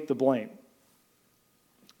God take the blame.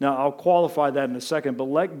 Now, I'll qualify that in a second, but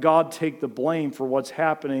let God take the blame for what's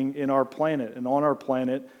happening in our planet and on our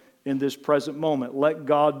planet in this present moment. Let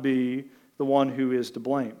God be the one who is to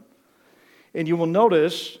blame. And you will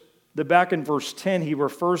notice that back in verse 10, he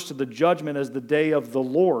refers to the judgment as the day of the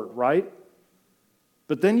Lord, right?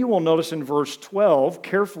 But then you will notice in verse 12,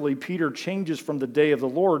 carefully, Peter changes from the day of the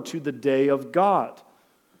Lord to the day of God.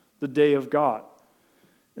 The day of God.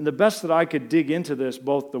 And the best that I could dig into this,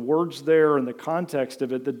 both the words there and the context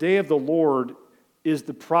of it, the day of the Lord is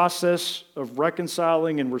the process of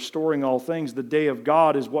reconciling and restoring all things. The day of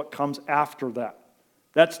God is what comes after that.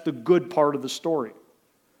 That's the good part of the story.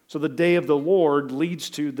 So the day of the Lord leads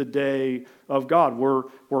to the day of God.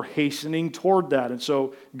 We're hastening toward that. And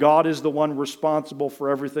so God is the one responsible for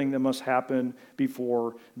everything that must happen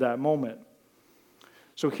before that moment.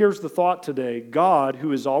 So here's the thought today. God,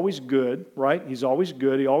 who is always good, right? He's always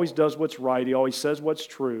good. He always does what's right. He always says what's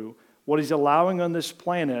true. What he's allowing on this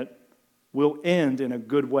planet will end in a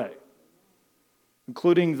good way,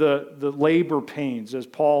 including the labor pains, as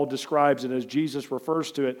Paul describes it, as Jesus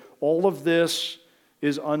refers to it. All of this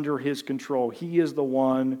is under his control. He is the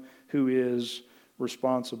one who is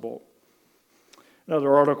responsible.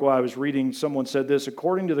 Another article I was reading, someone said this,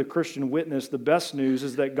 according to the Christian Witness, the best news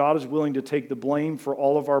is that God is willing to take the blame for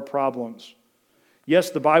all of our problems.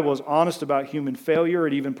 Yes, the Bible is honest about human failure.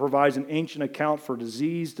 It even provides an ancient account for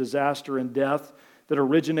disease, disaster, and death that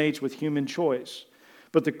originates with human choice.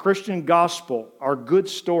 But the Christian gospel, our good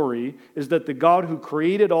story, is that the God who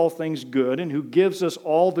created all things good and who gives us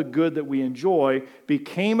all the good that we enjoy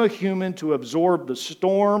became a human to absorb the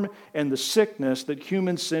storm and the sickness that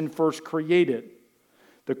human sin first created.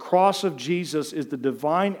 The cross of Jesus is the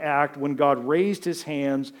divine act when God raised his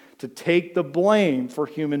hands to take the blame for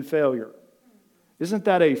human failure. Isn't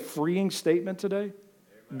that a freeing statement today?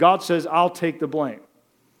 God says, I'll take the blame.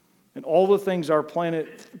 And all the things our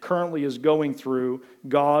planet currently is going through,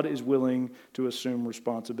 God is willing to assume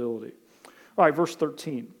responsibility. All right, verse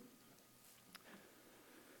 13.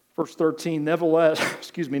 Verse 13,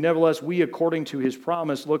 nevertheless, we according to his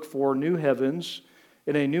promise look for new heavens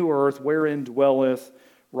and a new earth wherein dwelleth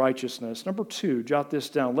righteousness. Number 2, jot this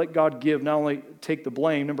down. Let God give, not only take the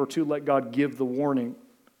blame, number 2, let God give the warning.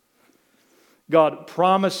 God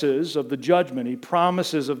promises of the judgment. He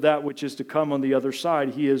promises of that which is to come on the other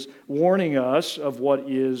side. He is warning us of what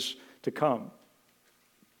is to come.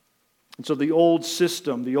 And so the old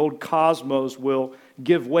system, the old cosmos will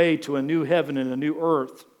give way to a new heaven and a new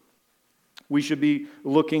earth. We should be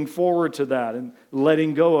looking forward to that and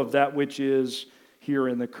letting go of that which is here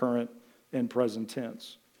in the current and present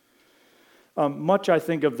tense. Much, I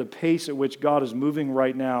think, of the pace at which God is moving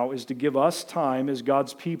right now is to give us time as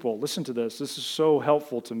God's people. Listen to this. This is so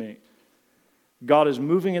helpful to me. God is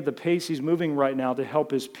moving at the pace he's moving right now to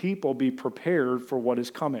help his people be prepared for what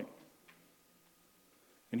is coming.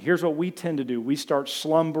 And here's what we tend to do. We start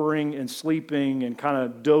slumbering and sleeping and kind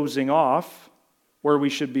of dozing off where we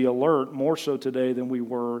should be alert, more so today than we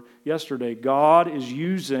were yesterday. God is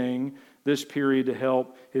using this period to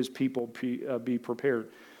help his people be prepared.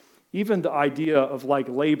 Even the idea of like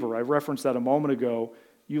labor, I referenced that a moment ago.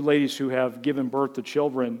 You ladies who have given birth to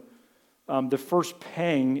children, the first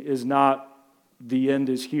pang is not the end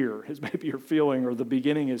is here, as maybe you're feeling, or the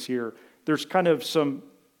beginning is here. There's kind of some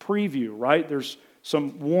preview, right? There's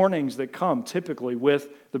some warnings that come typically with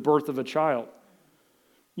the birth of a child.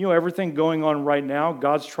 You know, everything going on right now,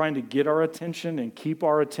 God's trying to get our attention and keep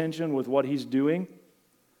our attention with what he's doing.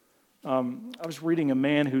 I was reading a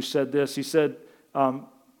man who said this. He said,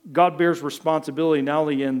 God bears responsibility not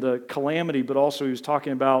only in the calamity, but also he was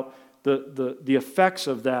talking about the effects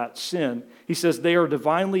of that sin. He says they are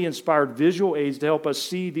divinely inspired visual aids to help us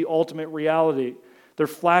see the ultimate reality. They're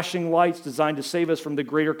flashing lights designed to save us from the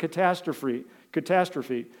greater catastrophe.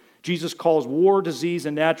 Jesus calls war, disease,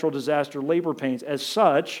 and natural disaster labor pains. As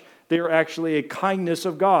such, they are actually a kindness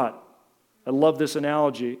of God. I love this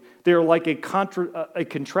analogy. They're like a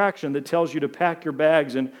contraction that tells you to pack your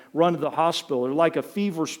bags and run to the hospital. They're like a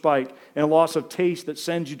fever spike and a loss of taste that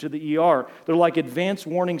sends you to the ER. They're like advanced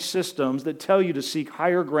warning systems that tell you to seek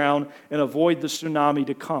higher ground and avoid the tsunami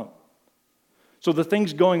to come. So the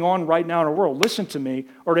things going on right now in our world, listen to me,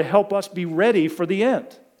 are to help us be ready for the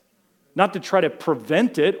end. Not to try to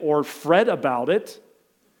prevent it or fret about it.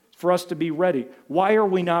 For us to be ready. Why are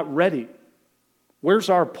we not ready? Where's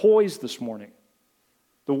our poise this morning?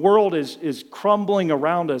 The world is crumbling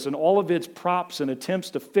around us and all of its props and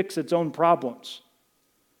attempts to fix its own problems.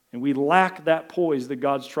 And we lack that poise that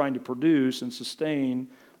God's trying to produce and sustain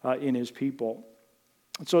in his people.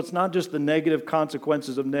 And so it's not just the negative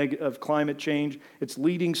consequences of climate change, it's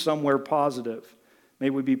leading somewhere positive.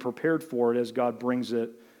 May we be prepared for it as God brings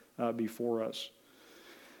it before us.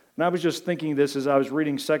 And I was just thinking this as I was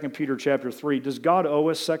reading 2 Peter chapter 3. Does God owe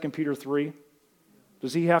us 2 Peter 3?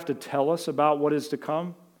 Does he have to tell us about what is to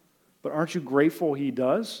come? But aren't you grateful he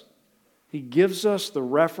does? He gives us the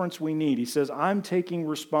reference we need. He says, I'm taking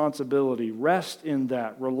responsibility. Rest in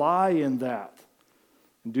that. Rely in that.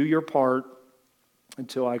 And do your part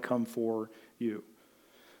until I come for you.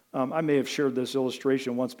 I may have shared this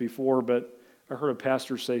illustration once before, but I heard a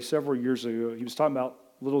pastor say several years ago, he was talking about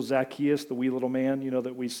little Zacchaeus, the wee little man,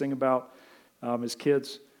 that we sing about as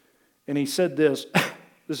kids. And he said this,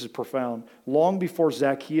 this is profound. Long before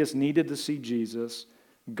Zacchaeus needed to see Jesus,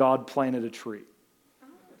 God planted a tree.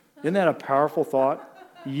 Isn't that a powerful thought?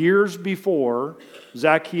 Years before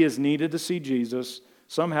Zacchaeus needed to see Jesus,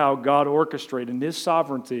 somehow God orchestrated in his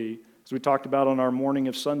sovereignty, as we talked about on our morning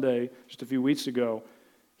of Sunday just a few weeks ago,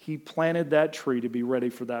 he planted that tree to be ready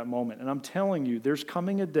for that moment. And I'm telling you, there's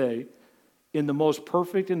coming a day in the most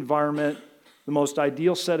perfect environment, the most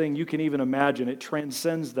ideal setting you can even imagine. It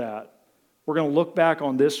transcends that. We're going to look back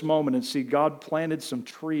on this moment and see God planted some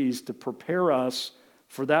trees to prepare us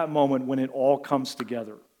for that moment when it all comes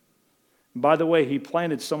together. And by the way, he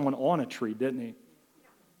planted someone on a tree, didn't he?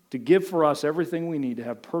 To give for us everything we need to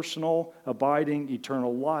have personal, abiding,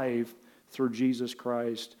 eternal life through Jesus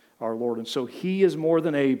Christ our Lord. And so he is more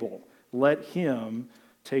than able. Let him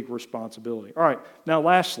take responsibility. All right, now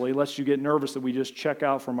lastly, lest you get nervous that we just check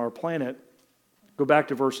out from our planet, go back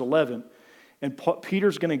to verse 11. And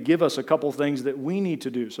Peter's going to give us a couple things that we need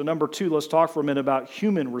to do. So number 2, let's talk for a minute about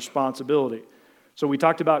human responsibility. So we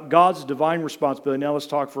talked about God's divine responsibility. Now let's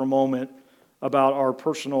talk for a moment about our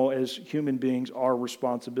personal, as human beings, our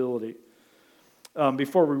responsibility.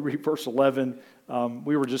 Before we read verse 11,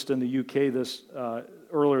 we were just in the UK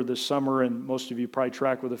earlier this summer, and most of you probably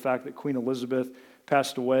track with the fact that Queen Elizabeth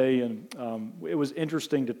passed away, and it was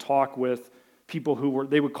interesting to talk with people who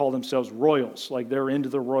they would call themselves royals, like they're into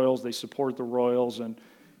the royals, they support the royals, and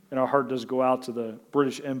our heart does go out to the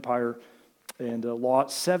British Empire, and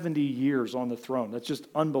 70 years on the throne. That's just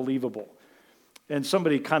unbelievable. And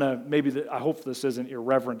somebody kind of, I hope this isn't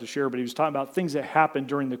irreverent to share, but he was talking about things that happened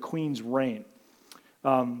during the Queen's reign.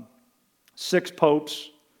 6 popes,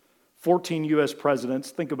 14 U.S.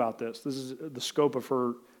 presidents. Think about this. This is the scope of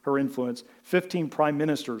her influence. 15 prime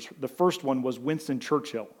ministers. The first one was Winston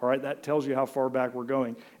Churchill. All right, that tells you how far back we're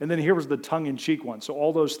going. And then here was the tongue-in-cheek one. So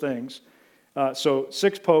all those things. So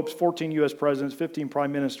 6 popes, 14 U.S. presidents, 15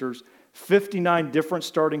 prime ministers, 59 different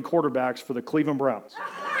starting quarterbacks for the Cleveland Browns.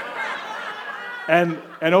 And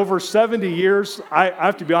over 70 years, I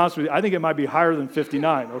have to be honest with you, I think it might be higher than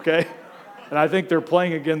 59, okay? And I think they're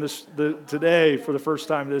playing again today for the first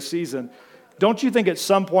time this season. Don't you think at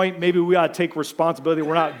some point maybe we ought to take responsibility?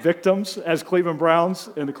 We're not victims as Cleveland Browns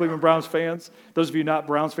and the Cleveland Browns fans. Those of you not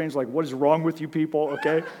Browns fans, like, what is wrong with you people,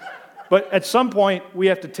 okay? But at some point, we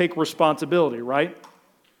have to take responsibility, right?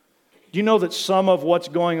 Do you know that some of what's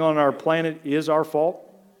going on our planet is our fault?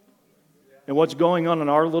 And what's going on in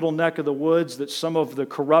our little neck of the woods, that some of the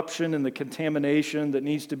corruption and the contamination that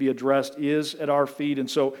needs to be addressed is at our feet. And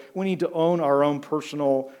so we need to own our own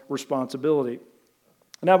personal responsibility.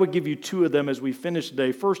 And I would give you 2 of them as we finish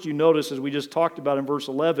today. First, you notice, as we just talked about in verse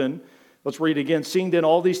 11, let's read again. Seeing then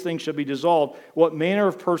all these things shall be dissolved, what manner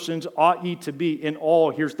of persons ought ye to be in all,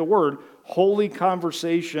 here's the word, holy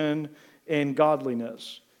conversation and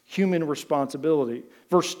godliness. Human responsibility.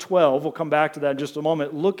 Verse 12, we'll come back to that in just a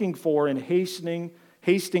moment, looking for and hasting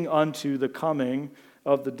unto the coming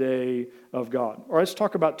of the day of God. All right, let's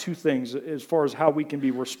talk about 2 things as far as how we can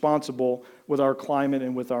be responsible with our climate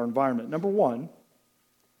and with our environment. Number 1,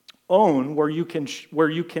 own where you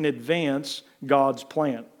can advance God's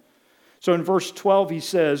plan. So in verse 12, he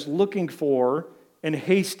says, looking for and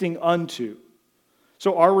hasting unto.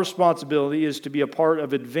 So our responsibility is to be a part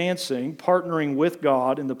of advancing, partnering with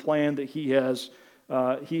God in the plan that He has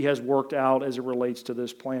worked out as it relates to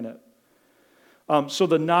this planet. So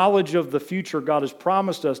the knowledge of the future God has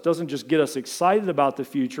promised us doesn't just get us excited about the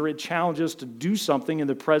future, it challenges us to do something in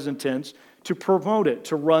the present tense to promote it,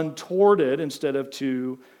 to run toward it instead of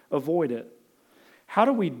to avoid it. How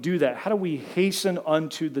do we do that? How do we hasten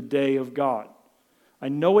unto the day of God? I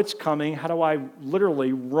know it's coming. How do I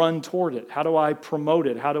literally run toward it? How do I promote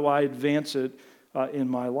it? How do I advance it in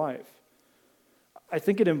my life? I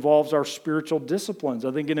think it involves our spiritual disciplines.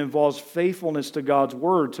 I think it involves faithfulness to God's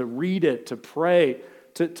word, to read it, to pray,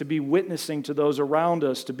 to be witnessing to those around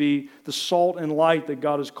us, to be the salt and light that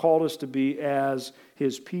God has called us to be as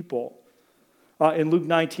His people. In Luke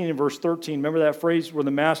 19 and verse 13, remember that phrase where the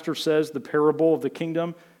master says, the parable of the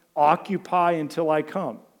kingdom, occupy until I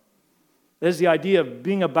come. That is the idea of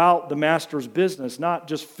being about the master's business, not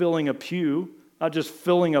just filling a pew, not just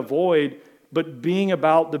filling a void, but being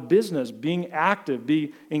about the business, being active,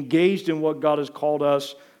 be engaged in what God has called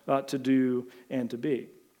us to do and to be.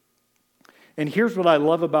 And here's what I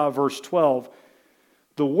love about verse 12.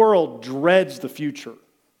 The world dreads the future.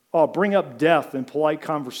 Oh, bring up death in polite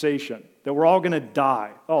conversation, that we're all going to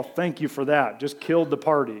die. Oh, thank you for that. Just killed the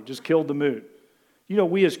party, just killed the mood. You know,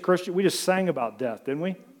 we as Christians, we just sang about death, didn't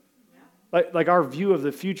we? Like our view of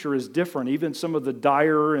the future is different. Even some of the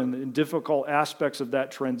dire and difficult aspects of that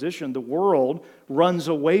transition, the world runs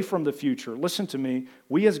away from the future. Listen to me.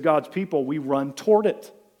 We as God's people, we run toward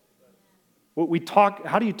it.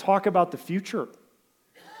 How do you talk about the future?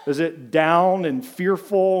 Is it down and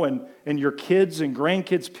fearful and your kids and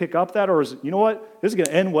grandkids pick up that? Or is it, you know what? This is going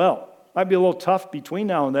to end well. Might be a little tough between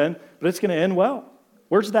now and then, but it's going to end well.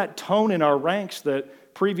 Where's that tone in our ranks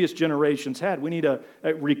that previous generations had? We need a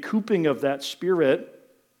recouping of that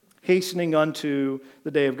spirit, hastening unto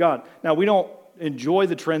the day of God. Now, we don't enjoy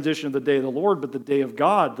the transition of the day of the Lord, but the day of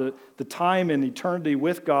God, the time and eternity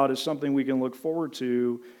with God is something we can look forward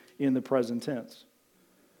to in the present tense.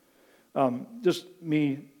 Just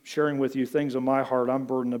me sharing with you things on my heart I'm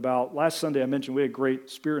burdened about. Last Sunday I mentioned we had great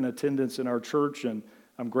spirit and attendance in our church, and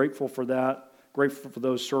I'm grateful for that. Grateful for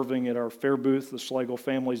those serving at our fair booth, the Schlegel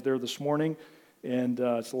families there this morning. and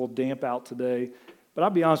it's a little damp out today. But I'll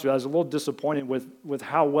be honest with you, I was a little disappointed with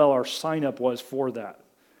how well our sign-up was for that.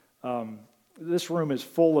 This room is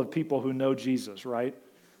full of people who know Jesus, right?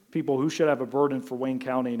 People who should have a burden for Wayne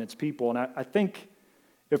County and its people. And I think,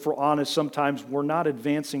 if we're honest, sometimes we're not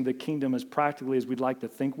advancing the kingdom as practically as we'd like to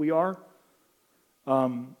think we are.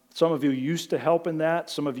 Some of you used to help in that.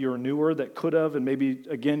 Some of you are newer that could have, and maybe,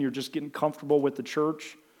 again, you're just getting comfortable with the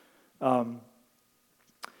church.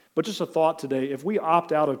 But just a thought today, if we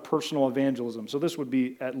opt out of personal evangelism, so this would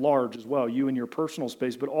be at large as well, you in your personal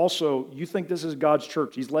space, but also you think this is God's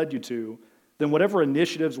church, He's led you to, then whatever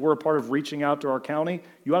initiatives we're a part of reaching out to our county,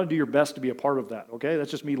 you ought to do your best to be a part of that, okay?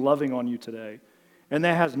 That's just me loving on you today. And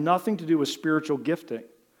that has nothing to do with spiritual gifting.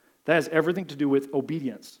 That has everything to do with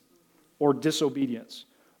obedience or disobedience.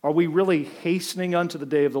 Are we really hastening unto the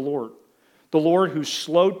day of the Lord? The Lord who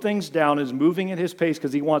slowed things down is moving at His pace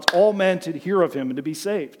because He wants all men to hear of Him and to be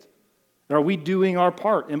saved. And are we doing our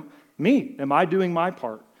part? Am I doing my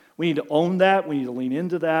part? We need to own that. We need to lean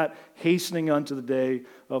into that, hastening unto the day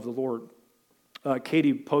of the Lord.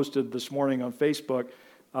 Katie posted this morning on Facebook,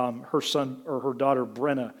 her son or her daughter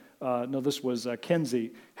Brenna,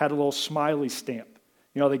 Kenzie, had a little smiley stamp.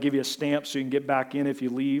 You know, they give you a stamp so you can get back in if you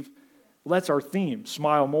leave. Well, that's our theme,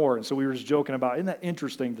 smile more. And so we were just joking about, isn't that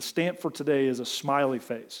interesting? The stamp for today is a smiley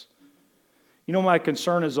face. You know, my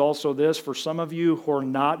concern is also this, for some of you who are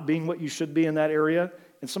not being what you should be in that area,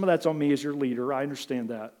 and some of that's on me as your leader, I understand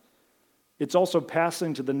that. It's also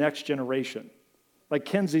passing to the next generation. Like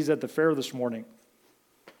Kenzie's at the fair this morning,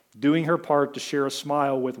 doing her part to share a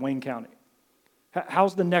smile with Wayne County.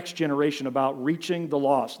 How's the next generation about reaching the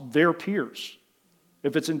lost, their peers,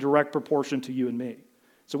 if it's in direct proportion to you and me?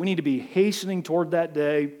 So we need to be hastening toward that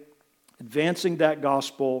day, advancing that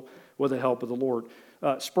gospel with the help of the Lord.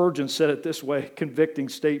 Spurgeon said it this way, convicting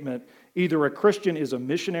statement, either a Christian is a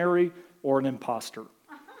missionary or an imposter.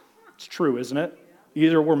 It's true, isn't it?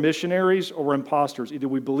 Either we're missionaries or we're imposters. Either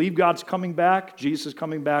we believe God's coming back, Jesus is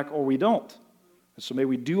coming back, or we don't. And so may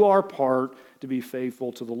we do our part to be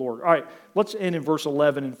faithful to the Lord. All right, let's end in verse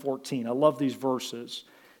 11 and 14. I love these verses.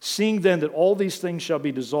 Seeing then that all these things shall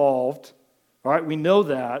be dissolved, all right, we know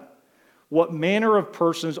that. What manner of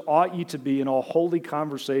persons ought ye to be in all holy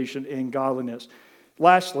conversation and godliness?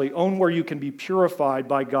 Lastly, own where you can be purified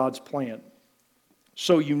by God's plan.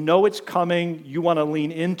 So you know it's coming. You want to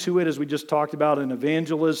lean into it, as we just talked about in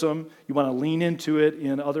evangelism. You want to lean into it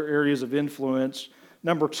in other areas of influence.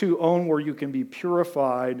 Number two, own where you can be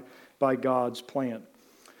purified by God's plan.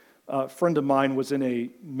 A friend of mine was in a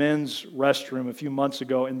men's restroom a few months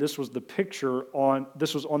ago, and this was the picture on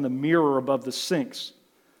the mirror above the sinks.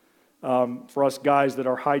 For us guys that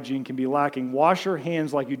our hygiene can be lacking, wash your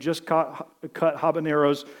hands like you just cut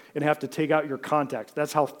habaneros and have to take out your contacts.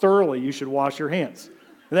 That's how thoroughly you should wash your hands.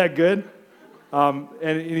 Isn't that good?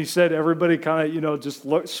 And he said everybody kind of, just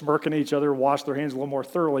smirking at each other, wash their hands a little more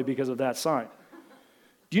thoroughly because of that sign.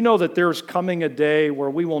 Do you know that there's coming a day where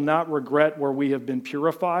we will not regret where we have been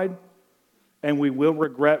purified, and we will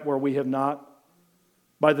regret where we have not?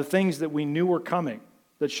 By the things that we knew were coming,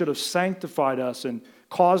 that should have sanctified us and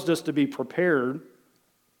caused us to be prepared,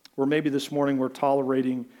 or maybe this morning we're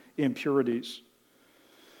tolerating impurities.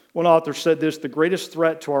 One author said this, the greatest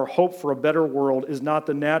threat to our hope for a better world is not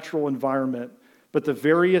the natural environment, but the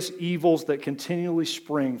various evils that continually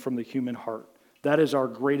spring from the human heart. That is our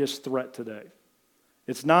greatest threat today.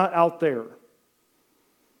 It's not out there.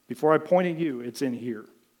 Before I point at you, it's in here.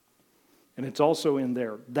 And it's also in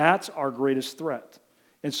there. That's our greatest threat.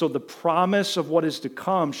 And so the promise of what is to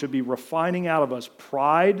come should be refining out of us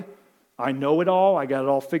pride. I know it all. I got it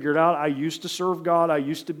all figured out. I used to serve God. I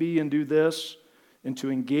used to be and do this. And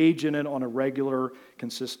to engage in it on a regular,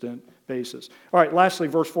 consistent basis. All right, lastly,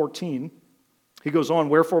 verse 14. He goes on,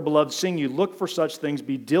 wherefore, beloved, seeing you look for such things,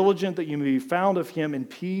 be diligent that you may be found of Him in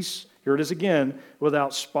peace. Here it is again,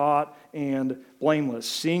 without spot and blameless.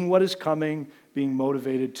 Seeing what is coming, being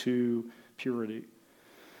motivated to purity.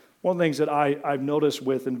 One of the things that I've noticed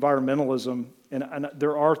with environmentalism, and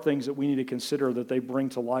there are things that we need to consider that they bring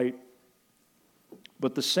to light,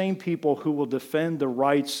 but the same people who will defend the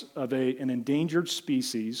rights of an endangered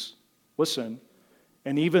species, listen,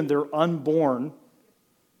 and even their unborn,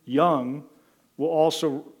 young, will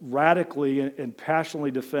also radically and passionately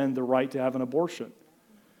defend the right to have an abortion.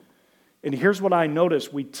 And here's what I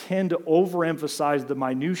notice. We tend to overemphasize the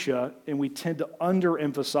minutia, and we tend to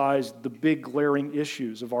underemphasize the big glaring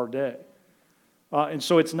issues of our day. And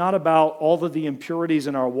so it's not about all of the impurities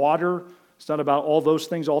in our water. It's not about all those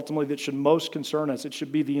things ultimately that should most concern us. It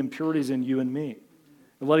should be the impurities in you and me.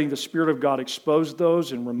 And letting the Spirit of God expose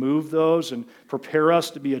those and remove those and prepare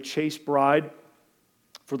us to be a chaste bride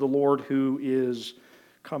for the Lord who is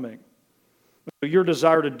coming. Your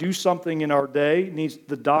desire to do something in our day needs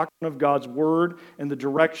the doctrine of God's Word and the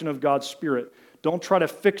direction of God's Spirit. Don't try to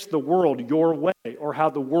fix the world your way or how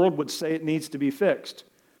the world would say it needs to be fixed.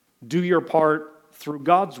 Do your part through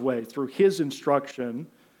God's way, through His instruction.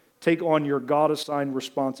 Take on your God-assigned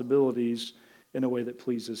responsibilities in a way that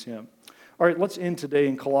pleases Him. All right, let's end today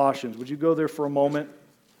in Colossians. Would you go there for a moment?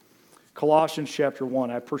 Colossians chapter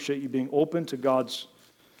 1. I appreciate you being open to God's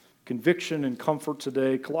conviction and comfort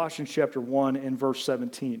today. Colossians chapter 1 and verse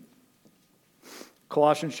 17.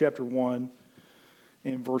 Colossians chapter 1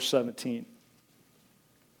 and verse 17.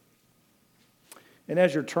 And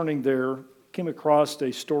as you're turning there, came across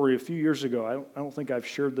a story a few years ago. I don't think I've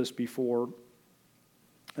shared this before.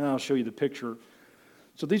 And I'll show you the picture.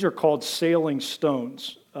 So these are called sailing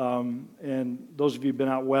stones. And those of you who've been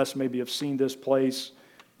out west maybe have seen this place.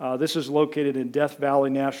 This is located in Death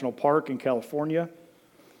Valley National Park in California.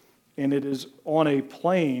 And it is on a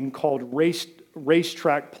plane called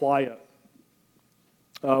Racetrack Playa,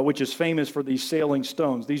 which is famous for these sailing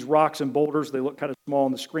stones. These rocks and boulders, they look kind of small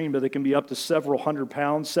on the screen, but they can be up to several hundred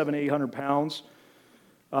pounds, 700 to 800 pounds.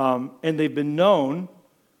 And they've been known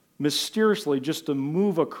mysteriously just to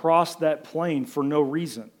move across that plane for no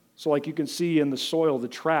reason. So like you can see in the soil, the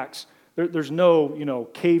tracks, there's no,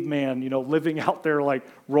 caveman, living out there like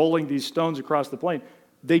rolling these stones across the plane.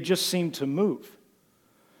 They just seem to move.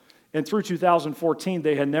 And through 2014,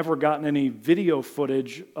 they had never gotten any video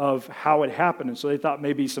footage of how it happened. And so they thought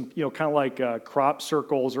maybe some, kind of like crop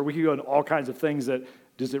circles, or we could go into all kinds of things that,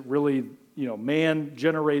 does it really,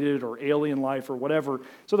 man-generated or alien life or whatever.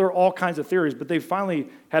 So there are all kinds of theories, but they finally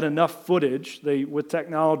had enough footage with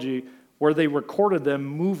technology where they recorded them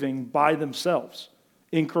moving by themselves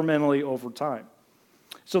incrementally over time.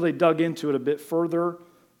 So they dug into it a bit further,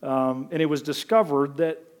 and it was discovered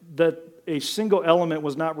that a single element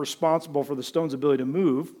was not responsible for the stone's ability to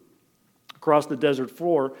move across the desert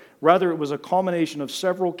floor. Rather, it was a culmination of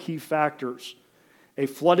several key factors: a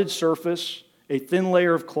flooded surface, a thin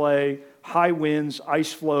layer of clay, high winds,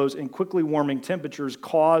 ice flows, and quickly warming temperatures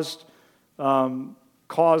caused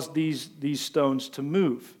these stones to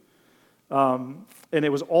move. And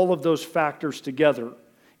it was all of those factors together,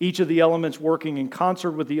 each of the elements working in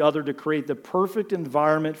concert with the other to create the perfect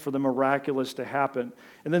environment for the miraculous to happen.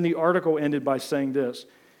 And then the article ended by saying this: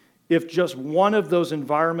 if just one of those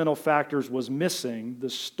environmental factors was missing, the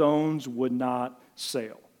stones would not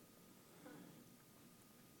sail.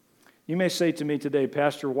 You may say to me today,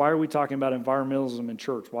 Pastor, why are we talking about environmentalism in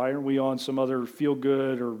church? Why aren't we on some other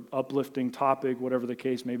feel-good or uplifting topic, whatever the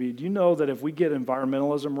case may be? Do you know that if we get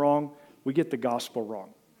environmentalism wrong, we get the gospel wrong?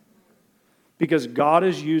 Because God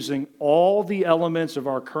is using all the elements of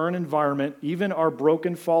our current environment, even our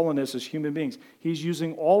broken fallenness as human beings. He's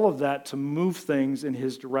using all of that to move things in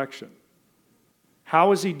His direction.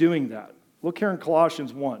 How is He doing that? Look here in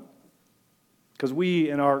Colossians 1. Because we,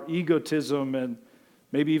 in our egotism and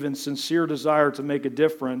maybe even sincere desire to make a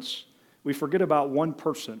difference, we forget about one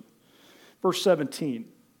person. Verse 17.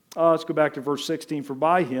 Let's go back to verse 16. For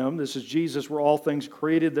by Him, this is Jesus, were all things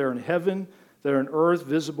created there in heaven, there in earth,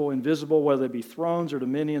 visible, invisible, whether they be thrones or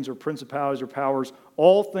dominions or principalities or powers.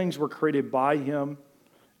 All things were created by Him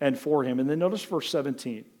and for Him. And then notice verse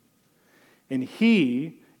 17. And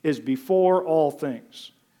He is before all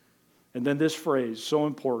things. And then this phrase, so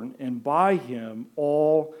important, and by Him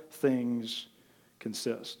all things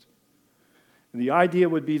consist. And the idea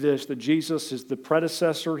would be this, that Jesus is the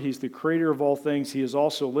predecessor, He's the creator of all things. He is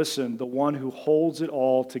also, listen, the one who holds it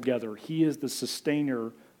all together. He is the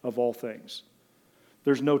sustainer of all things.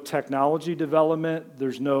 There's no technology development,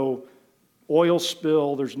 there's no oil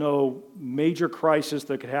spill, there's no major crisis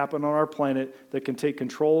that could happen on our planet that can take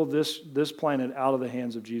control of this planet out of the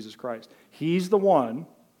hands of Jesus Christ. He's the one,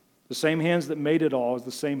 the same hands that made it all is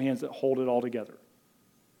the same hands that hold it all together.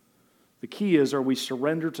 The key is, are we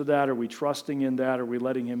surrendered to that? Are we trusting in that? Are we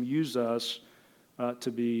letting Him use us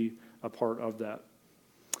to be a part of that?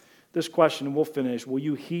 This question, and we'll finish, will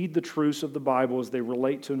you heed the truths of the Bible as they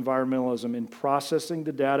relate to environmentalism in processing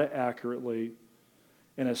the data accurately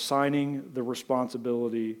and assigning the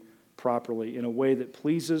responsibility properly in a way that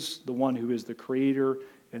pleases the one who is the creator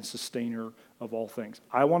and sustainer of all things?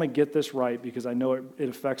 I want to get this right because I know it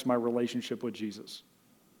affects my relationship with Jesus.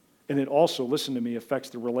 And it also, listen to me,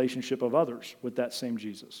 affects the relationship of others with that same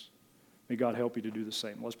Jesus. May God help you to do the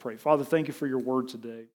same. Let's pray. Father, thank you for your word today.